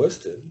those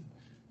listed.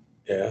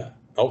 Yeah,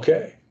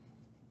 okay.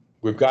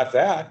 We've got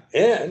that,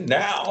 and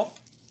now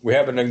we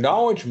have an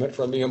acknowledgement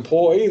from the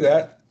employee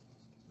that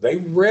they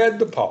read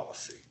the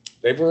policy.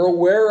 They were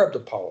aware of the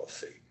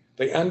policy.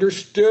 They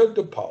understood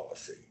the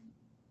policy.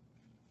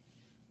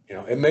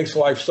 It makes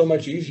life so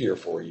much easier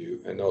for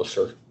you in those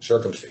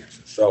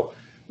circumstances. So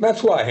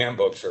that's why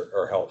handbooks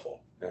are helpful.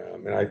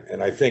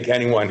 And I think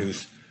anyone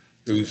who's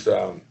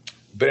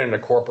been in the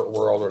corporate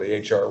world or the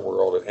HR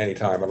world at any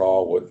time at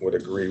all would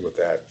agree with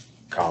that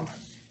comment.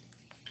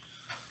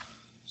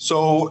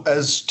 So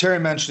as Terry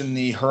mentioned,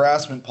 the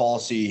harassment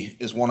policy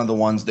is one of the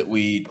ones that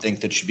we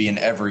think that should be in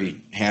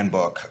every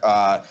handbook.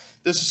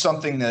 This is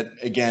something that,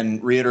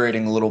 again,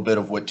 reiterating a little bit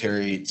of what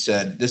Terry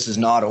said, this is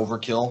not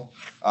overkill.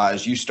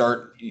 As you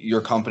start your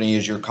company,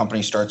 as your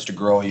company starts to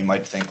grow, you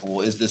might think,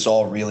 well, is this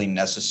all really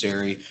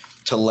necessary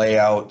to lay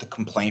out the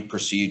complaint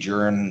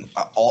procedure and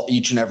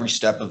each and every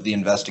step of the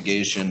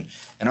investigation?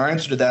 And our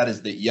answer to that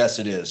is that yes,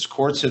 it is.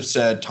 Courts have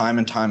said time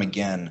and time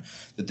again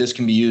that this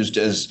can be used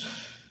as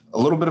a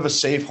little bit of a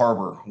safe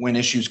harbor when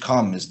issues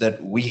come, is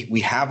that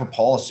we have a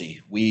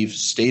policy. We've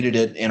stated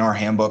it in our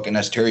handbook, and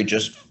as Terry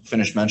just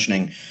finished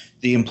mentioning,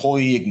 the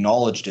employee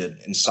acknowledged it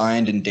and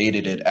signed and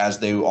dated it as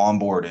they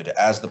onboarded.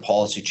 As the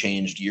policy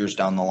changed years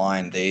down the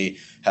line, they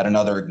had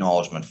another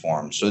acknowledgement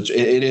form. So it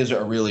is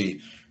a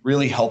really,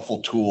 really helpful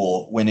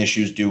tool when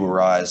issues do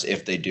arise,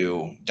 if they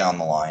do down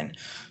the line.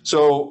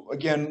 So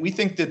again, we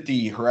think that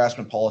the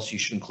harassment policy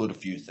should include a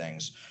few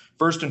things.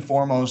 First and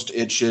foremost,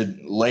 it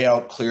should lay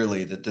out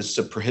clearly that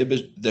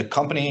the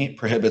company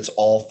prohibits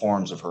all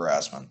forms of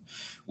harassment.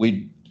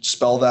 We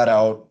spell that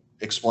out,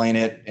 explain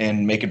it,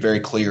 and make it very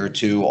clear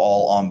to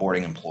all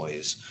onboarding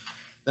employees.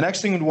 The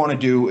next thing we'd want to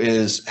do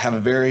is have a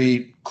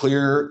very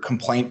clear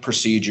complaint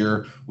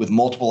procedure with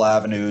multiple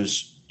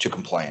avenues to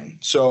complain.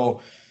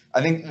 So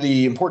I think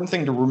the important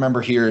thing to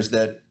remember here is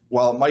that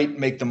while it might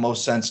make the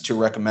most sense to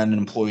recommend an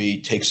employee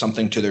take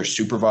something to their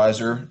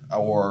supervisor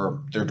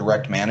or their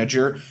direct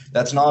manager,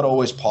 that's not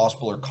always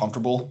possible or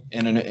comfortable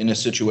in a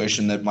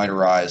situation that might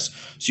arise.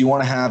 So you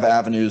want to have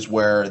avenues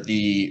where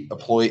the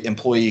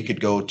employee could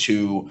go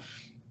to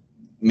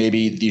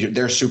maybe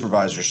their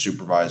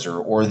supervisor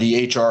or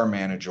the HR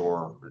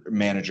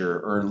manager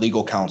or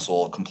legal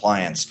counsel,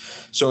 compliance.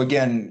 So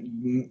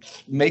again,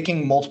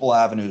 making multiple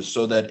avenues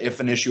so that if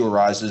an issue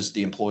arises,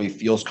 the employee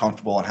feels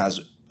comfortable and has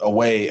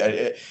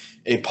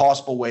a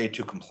possible way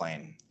to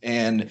complain.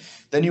 And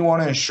then you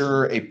want to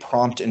ensure a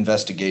prompt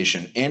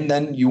investigation. And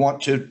then you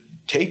want to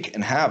take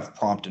and have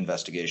prompt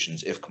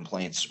investigations if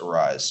complaints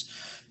arise.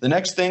 The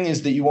next thing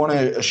is that you want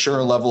to assure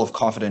a level of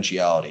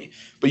confidentiality,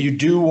 but you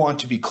do want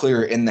to be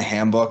clear in the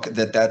handbook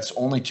that that's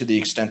only to the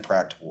extent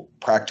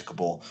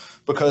practicable.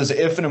 Because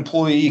if an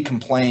employee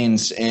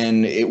complains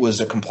and it was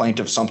a complaint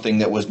of something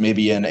that was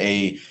maybe in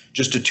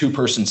just a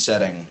two-person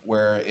setting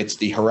where it's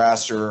the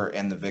harasser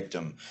and the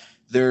victim,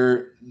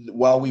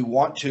 while we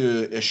want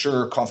to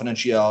assure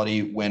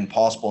confidentiality when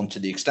possible and to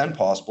the extent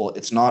possible,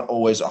 it's not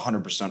always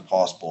 100%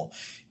 possible.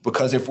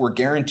 Because if we're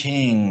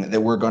guaranteeing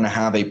that we're going to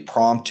have a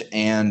prompt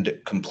and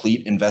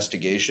complete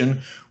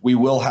investigation, we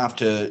will have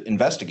to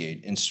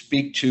investigate and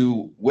speak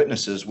to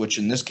witnesses, which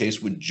in this case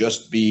would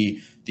just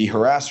be the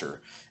harasser.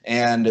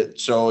 And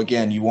so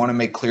again, you want to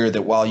make clear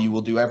that while you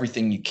will do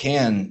everything you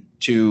can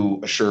to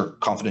assure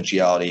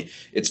confidentiality,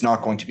 it's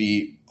not going to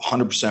be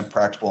 100%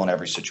 practical in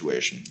every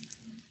situation.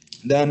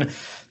 Then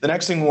the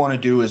next thing we want to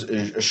do is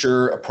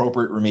assure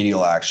appropriate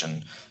remedial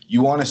action.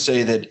 You want to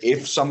say that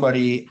if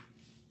somebody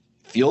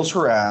feels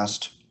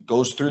harassed,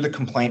 goes through the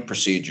complaint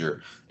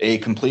procedure, a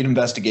complete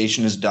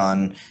investigation is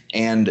done,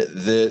 and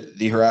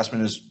the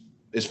harassment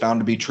is found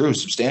to be true,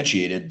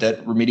 substantiated,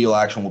 that remedial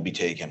action will be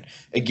taken.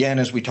 Again,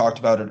 as we talked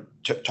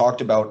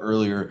about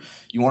earlier,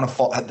 you want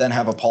to then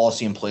have a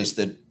policy in place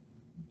that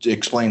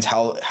explains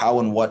how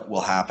and what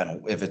will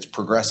happen. If it's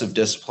progressive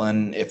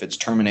discipline, if it's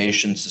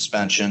termination,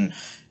 suspension,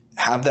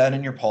 have that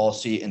in your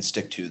policy and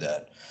stick to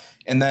that.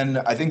 And then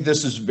I think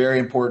this is very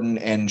important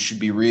and should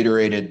be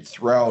reiterated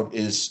throughout,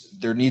 is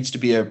there needs to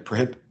be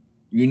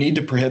you need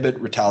to prohibit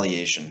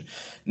retaliation.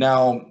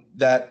 Now,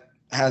 that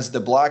has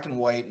the black and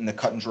white and the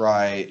cut and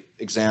dry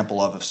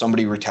example of if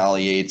somebody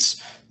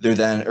retaliates,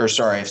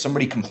 if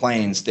somebody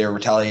complains, they're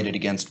retaliated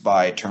against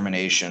by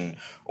termination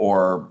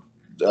or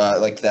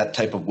like that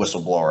type of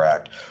whistleblower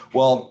act.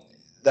 Well,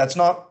 that's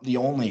not the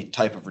only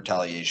type of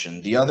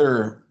retaliation. The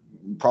other,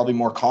 probably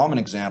more common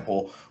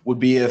example would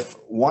be if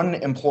one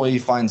employee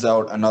finds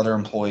out another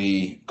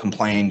employee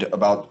complained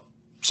about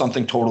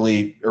something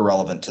totally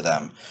irrelevant to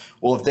them.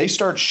 Well, if they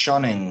start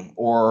shunning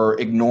or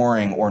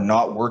ignoring or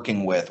not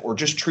working with or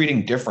just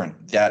treating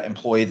different that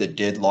employee that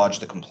did lodge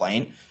the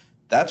complaint,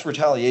 that's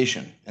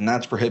retaliation and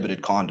that's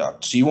prohibited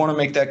conduct. So you want to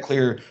make that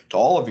clear to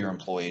all of your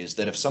employees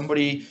that if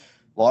somebody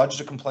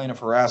lodged a complaint of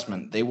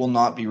harassment, they will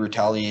not be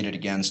retaliated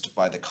against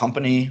by the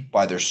company,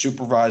 by their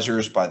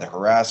supervisors, by the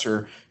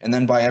harasser, and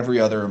then by every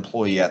other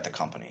employee at the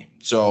company.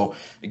 So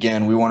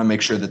again, we want to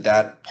make sure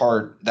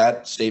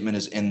that statement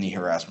is in the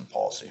harassment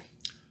policy.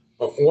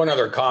 One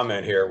other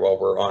comment here while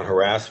we're on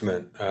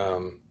harassment,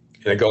 and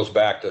it goes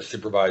back to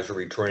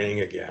supervisory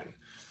training again.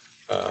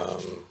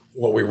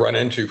 What we run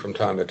into from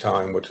time to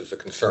time, which is a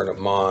concern of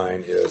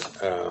mine, is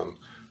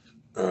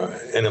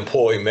an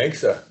employee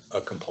makes a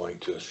complaint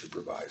to a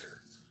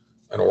supervisor,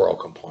 an oral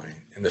complaint,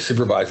 and the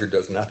supervisor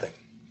does nothing.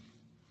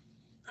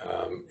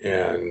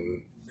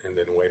 And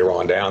then later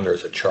on down,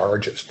 there's a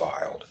charge that's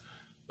filed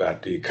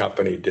that the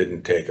company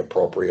didn't take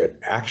appropriate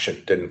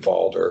action, didn't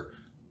follow their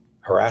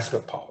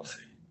harassment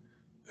policy.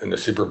 And the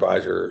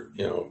supervisor,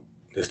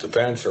 his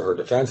defense or her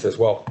defense says,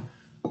 well,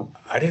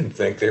 I didn't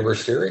think they were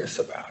serious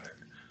about it.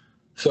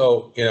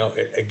 So,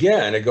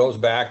 it goes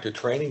back to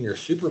training your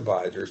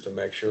supervisors to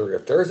make sure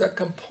if there's a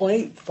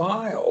complaint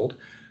filed,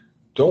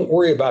 don't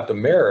worry about the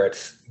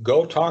merits.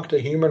 Go talk to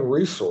human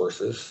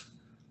resources.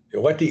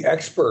 Let the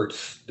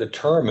experts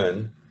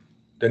determine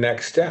the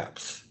next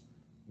steps.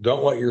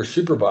 Don't let your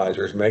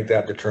supervisors make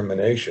that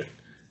determination,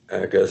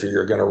 because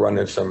you're going to run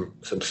into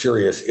some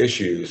serious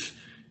issues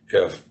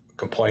if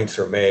complaints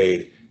are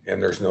made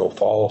and there's no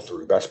follow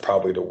through. That's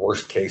probably the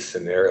worst case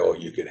scenario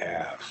you could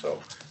have.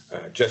 So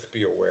just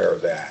be aware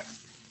of that.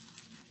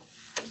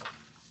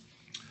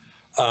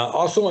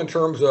 Also, in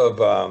terms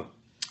of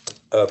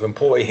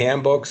employee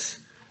handbooks,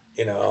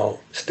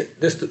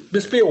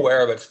 just be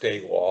aware that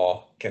state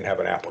law can have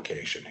an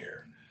application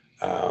here.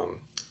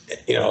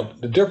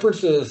 The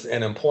differences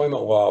in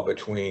employment law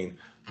between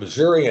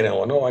Missouri and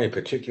Illinois in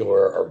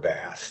particular are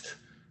vast.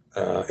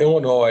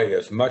 Illinois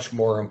is much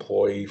more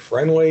employee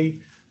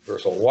friendly.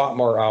 There's a lot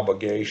more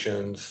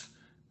obligations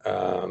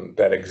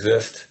that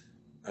exist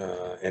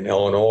in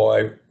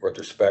Illinois with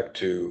respect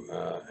to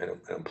an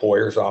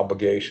employer's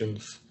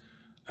obligations.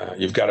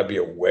 You've got to be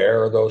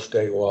aware of those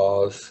state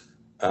laws.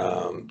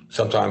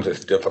 Sometimes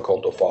it's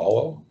difficult to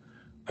follow.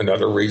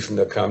 Another reason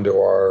to come to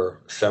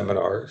our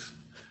seminars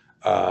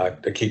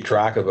to keep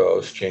track of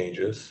those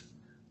changes.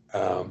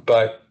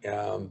 But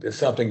it's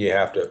something you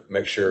have to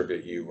make sure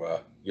that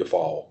you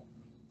follow.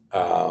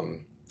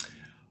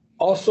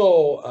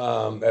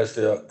 Also, as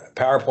the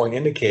PowerPoint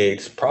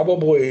indicates,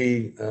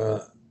 probably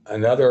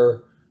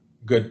another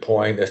good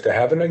point is to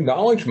have an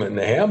acknowledgement in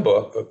the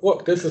handbook of,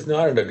 look, this is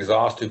not an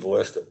exhaustive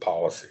list of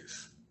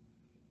policies.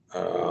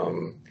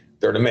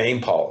 They're the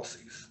main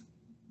policies.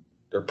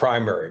 They're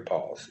primary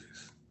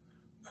policies.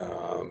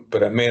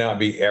 But it may not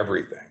be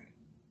everything.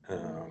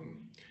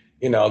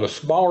 The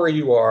smaller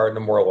you are, the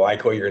more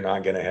likely you're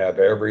not going to have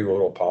every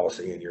little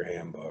policy in your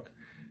handbook.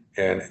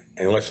 And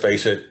let's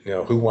face it,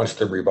 who wants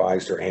to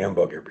revise their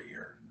handbook every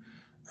year?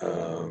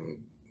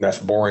 That's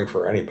boring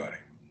for anybody.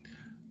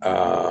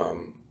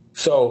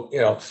 So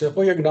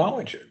simply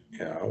acknowledge it.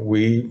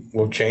 We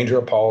will change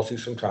our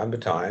policies from time to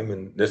time,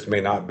 and this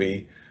may not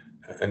be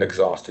an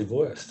exhaustive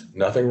list.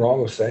 Nothing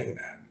wrong with saying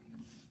that.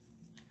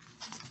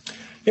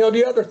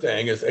 The other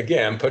thing is,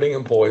 again, putting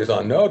employees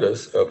on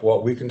notice of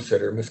what we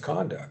consider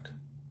misconduct.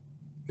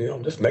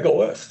 Just make a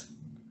list.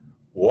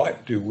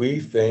 What do we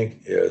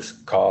think is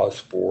cause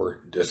for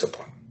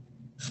discipline?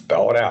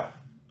 Spell it out.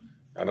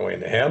 Not only in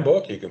the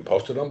handbook, you can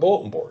post it on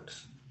bulletin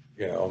boards.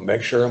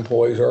 Make sure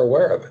employees are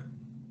aware of it.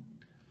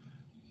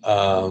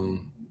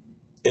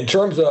 In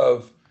terms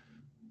of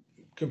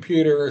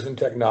computers and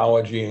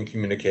technology and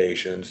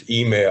communications,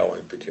 email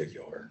in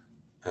particular,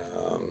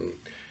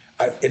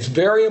 it's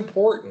very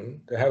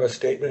important to have a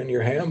statement in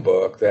your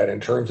handbook that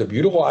in terms of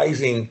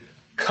utilizing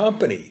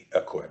company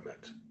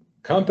equipment,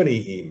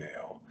 company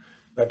email,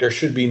 that there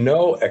should be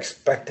no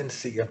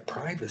expectancy of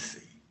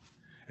privacy.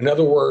 In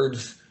other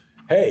words,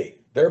 hey,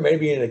 there may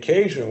be an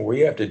occasion where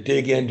you have to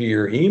dig into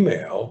your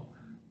email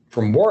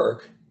from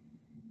work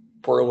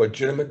for a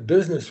legitimate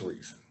business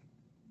reason.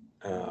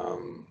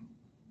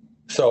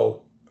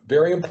 So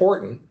very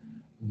important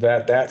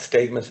that that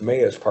statement's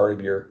made as part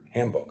of your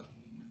handbook.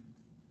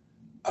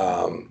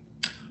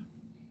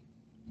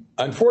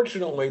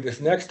 Unfortunately, this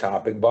next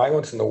topic,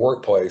 violence in the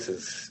workplace,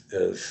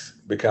 is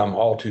become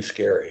all too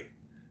scary.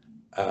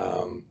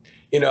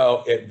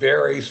 It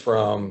varies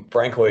from,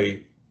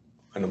 frankly,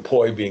 an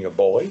employee being a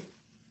bully,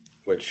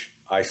 which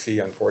I see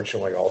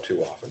unfortunately all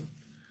too often,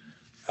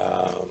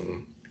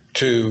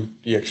 to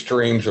the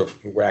extremes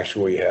of we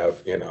actually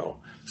have,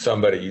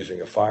 somebody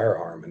using a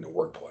firearm in the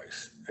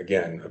workplace.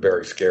 Again, a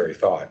very scary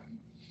thought.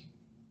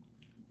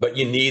 But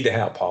you need to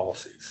have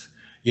policies.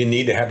 You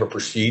need to have a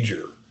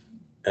procedure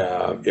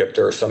if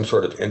there's some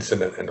sort of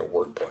incident in the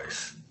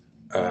workplace.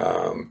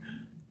 And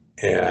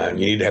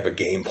you need to have a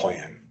game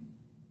plan.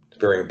 It's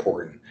very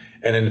important.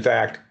 And in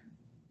fact,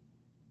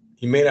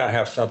 you may not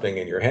have something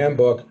in your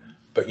handbook,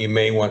 but you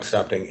may want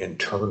something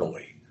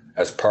internally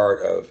as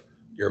part of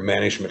your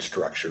management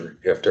structure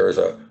if there's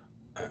a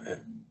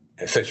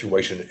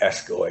situation that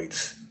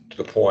escalates to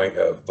the point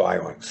of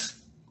violence,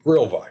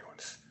 real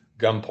violence,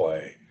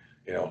 gunplay,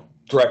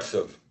 threats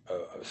of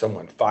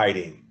someone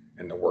fighting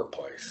in the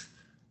workplace.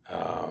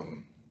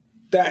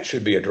 That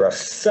should be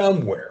addressed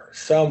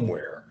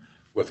somewhere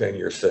within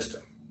your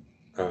system.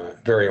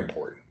 Very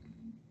important.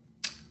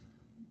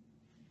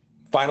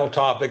 Final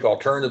topic,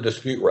 alternative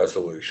dispute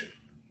resolution.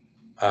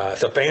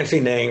 It's a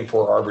fancy name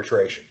for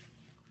arbitration.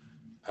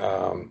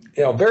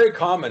 Very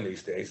common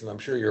these days, and I'm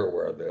sure you're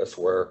aware of this,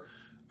 where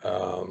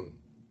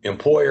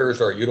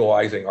employers are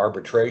utilizing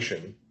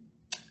arbitration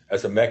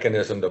as a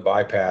mechanism to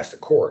bypass the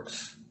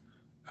courts.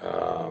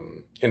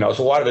 There's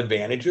a lot of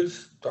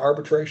advantages to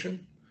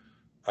arbitration.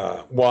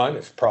 One,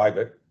 it's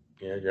private.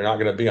 You're not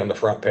going to be on the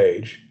front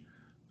page.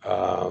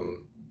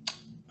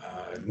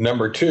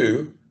 Number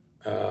two,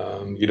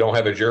 you don't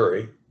have a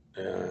jury.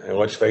 And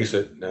let's face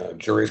it,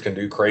 juries can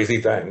do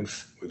crazy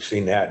things. We've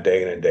seen that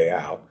day in and day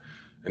out.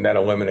 And that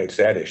eliminates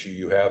that issue.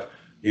 You have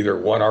either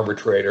one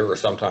arbitrator or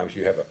sometimes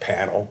you have a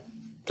panel,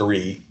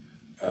 3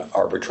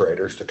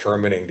 arbitrators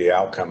determining the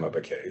outcome of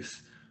a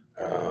case.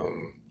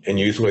 And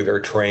usually they're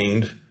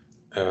trained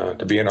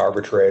to be an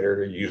arbitrator.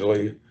 They're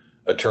usually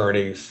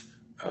attorneys.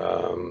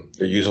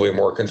 They're usually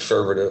more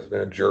conservative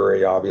than a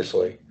jury,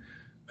 obviously.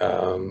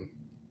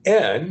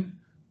 And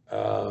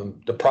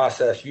the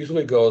process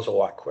usually goes a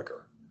lot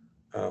quicker.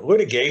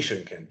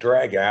 Litigation can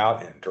drag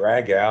out and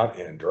drag out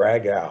and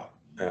drag out.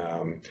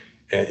 And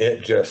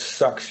it just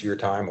sucks your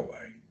time away.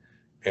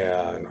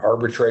 And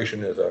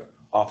arbitration is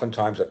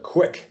oftentimes a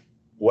quick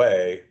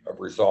way of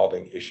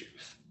resolving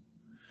issues.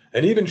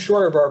 And even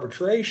short of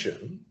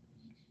arbitration,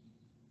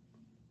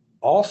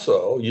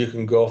 also you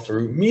can go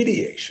through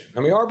mediation. I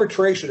mean,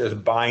 arbitration is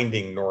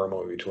binding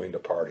normally between the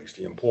parties,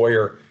 the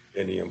employer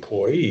and the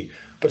employee,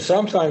 but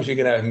sometimes you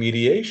can have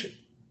mediation,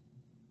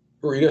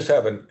 where you just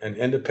have an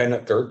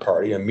independent third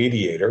party, a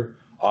mediator.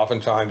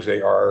 Oftentimes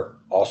they are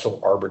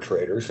also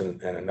arbitrators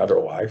in another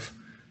life,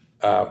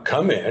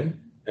 come in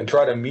and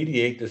try to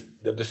mediate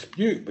the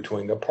dispute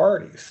between the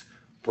parties.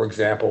 For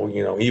example,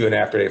 even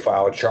after they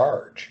file a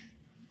charge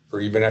or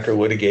even after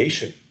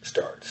litigation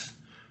starts.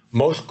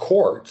 Most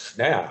courts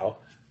now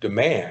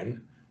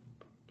demand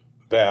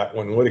that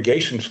when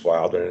litigation is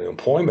filed in an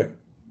employment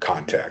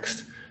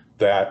context,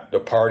 that the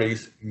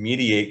parties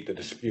mediate the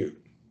dispute.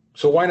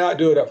 So why not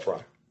do it up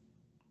front?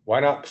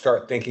 Why not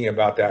start thinking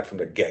about that from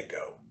the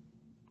get-go?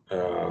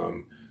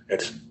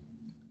 It's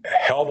a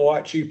hell of a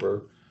lot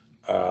cheaper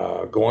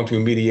going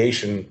through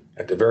mediation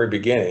at the very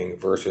beginning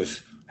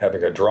versus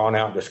having a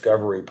drawn-out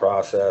discovery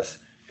process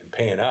and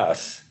paying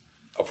us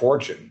a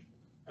fortune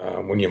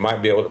when you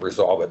might be able to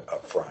resolve it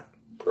up front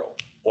for a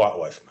lot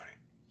less money.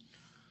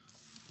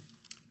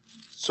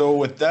 So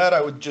with that,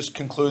 I would just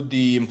conclude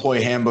the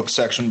employee handbook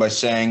section by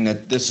saying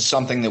that this is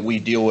something that we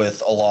deal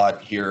with a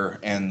lot here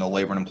in the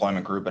Labor and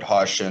Employment Group at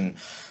Husch. And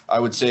I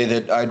would say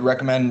that I'd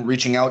recommend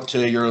reaching out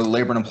to your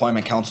Labor and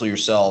Employment Counsel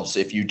yourselves.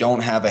 If you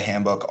don't have a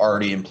handbook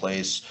already in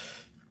place,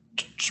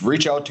 just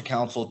reach out to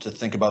counsel to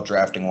think about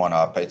drafting one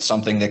up. It's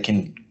something that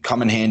can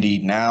come in handy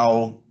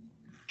now,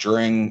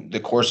 during the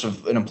course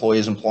of an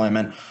employee's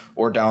employment,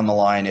 or down the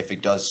line if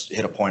it does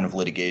hit a point of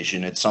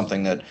litigation. It's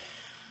something that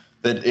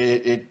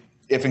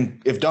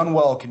if done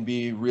well, can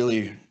be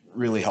really,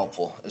 really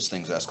helpful as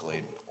things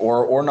escalate,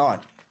 or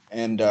not.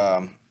 And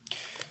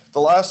the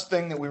last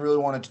thing that we really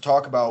wanted to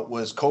talk about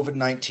was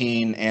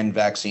COVID-19 and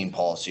vaccine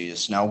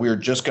policies. Now, we're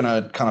just going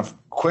to kind of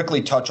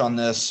quickly touch on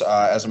this.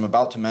 As I'm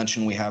about to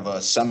mention, we have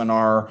a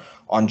seminar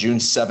on June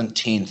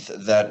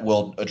 17th that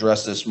will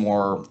address this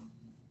more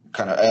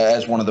kind of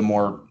as one of the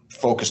more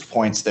focused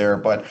points there.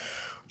 But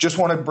just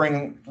want to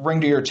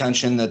bring to your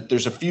attention that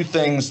there's a few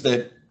things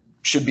that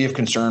should be of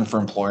concern for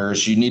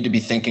employers. You need to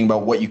be thinking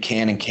about what you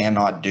can and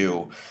cannot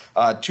do.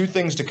 2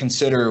 things to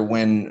consider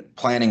when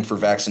planning for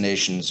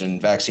vaccinations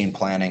and vaccine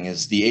planning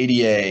is the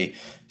ADA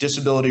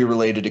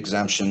disability-related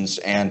exemptions,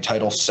 and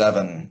Title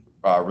VII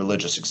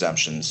religious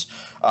exemptions.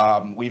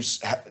 We've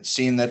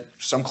seen that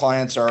some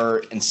clients are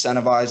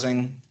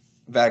incentivizing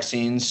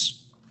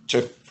vaccines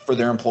for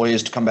their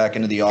employees to come back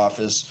into the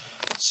office.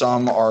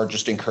 Some are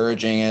just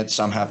encouraging it.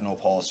 Some have no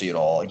policy at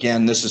all.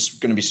 Again, this is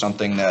going to be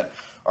something that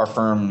our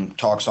firm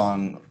talks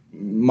on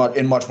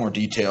in much more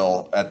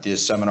detail at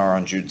this seminar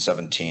on June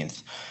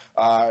 17th.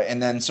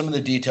 And then some of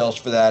the details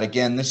for that,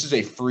 again, this is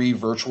a free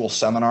virtual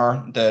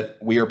seminar that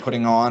we are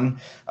putting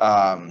on.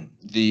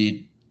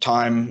 The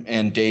time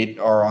and date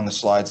are on the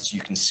slides, as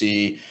you can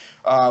see.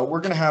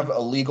 We're going to have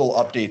a legal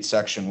update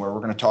section where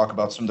we're going to talk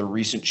about some of the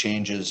recent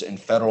changes in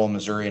federal,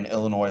 Missouri, and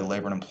Illinois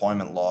labor and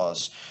employment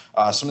laws.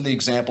 Some of the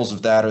examples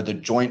of that are the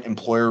joint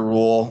employer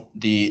rule,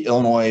 the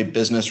Illinois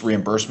business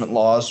reimbursement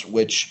laws,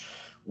 which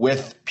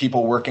with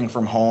people working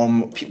from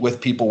home,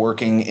 with people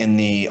working in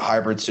the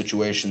hybrid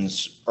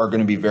situations, are going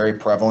to be very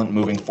prevalent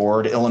moving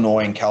forward.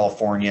 Illinois and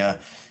California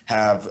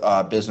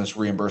have business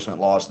reimbursement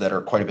laws that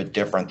are quite a bit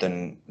different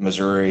than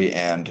Missouri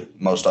and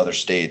most other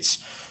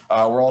states.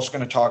 We're also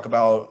going to talk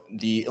about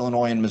the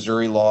Illinois and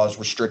Missouri laws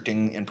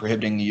restricting and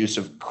prohibiting the use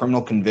of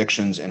criminal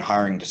convictions in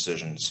hiring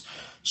decisions.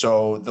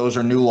 So those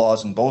are new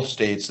laws in both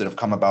states that have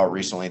come about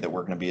recently that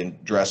we're going to be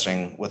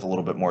addressing with a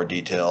little bit more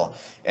detail.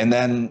 And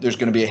then there's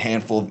going to be a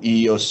handful of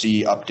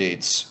EEOC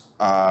updates.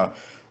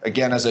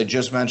 Again, as I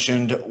just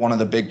mentioned, one of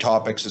the big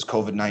topics is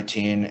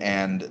COVID-19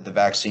 and the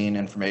vaccine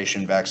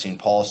information, vaccine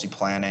policy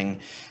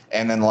planning.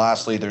 And then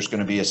lastly, there's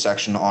going to be a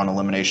section on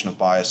elimination of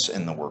bias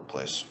in the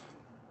workplace.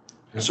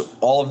 So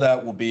all of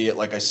that will be,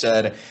 like I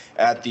said,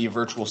 at the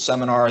virtual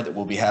seminar that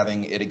we'll be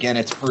having. Again,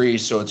 it's free,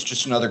 so it's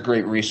just another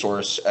great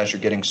resource as you're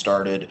getting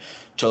started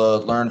to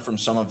learn from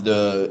some of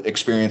the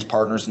experienced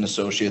partners and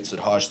associates at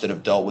Husch that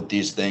have dealt with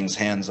these things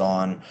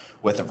hands-on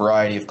with a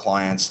variety of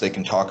clients. They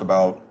can talk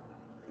about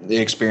the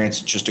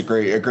experience. It's just a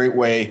great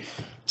way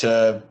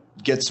to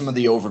get some of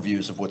the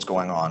overviews of what's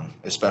going on,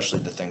 especially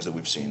the things that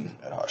we've seen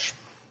at Husch.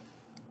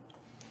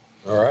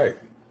 All right.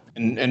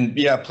 And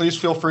yeah, please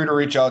feel free to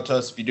reach out to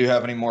us if you do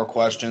have any more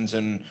questions.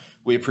 And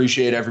we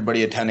appreciate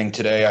everybody attending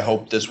today. I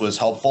hope this was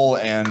helpful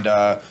and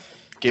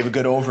gave a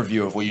good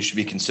overview of what you should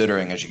be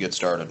considering as you get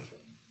started.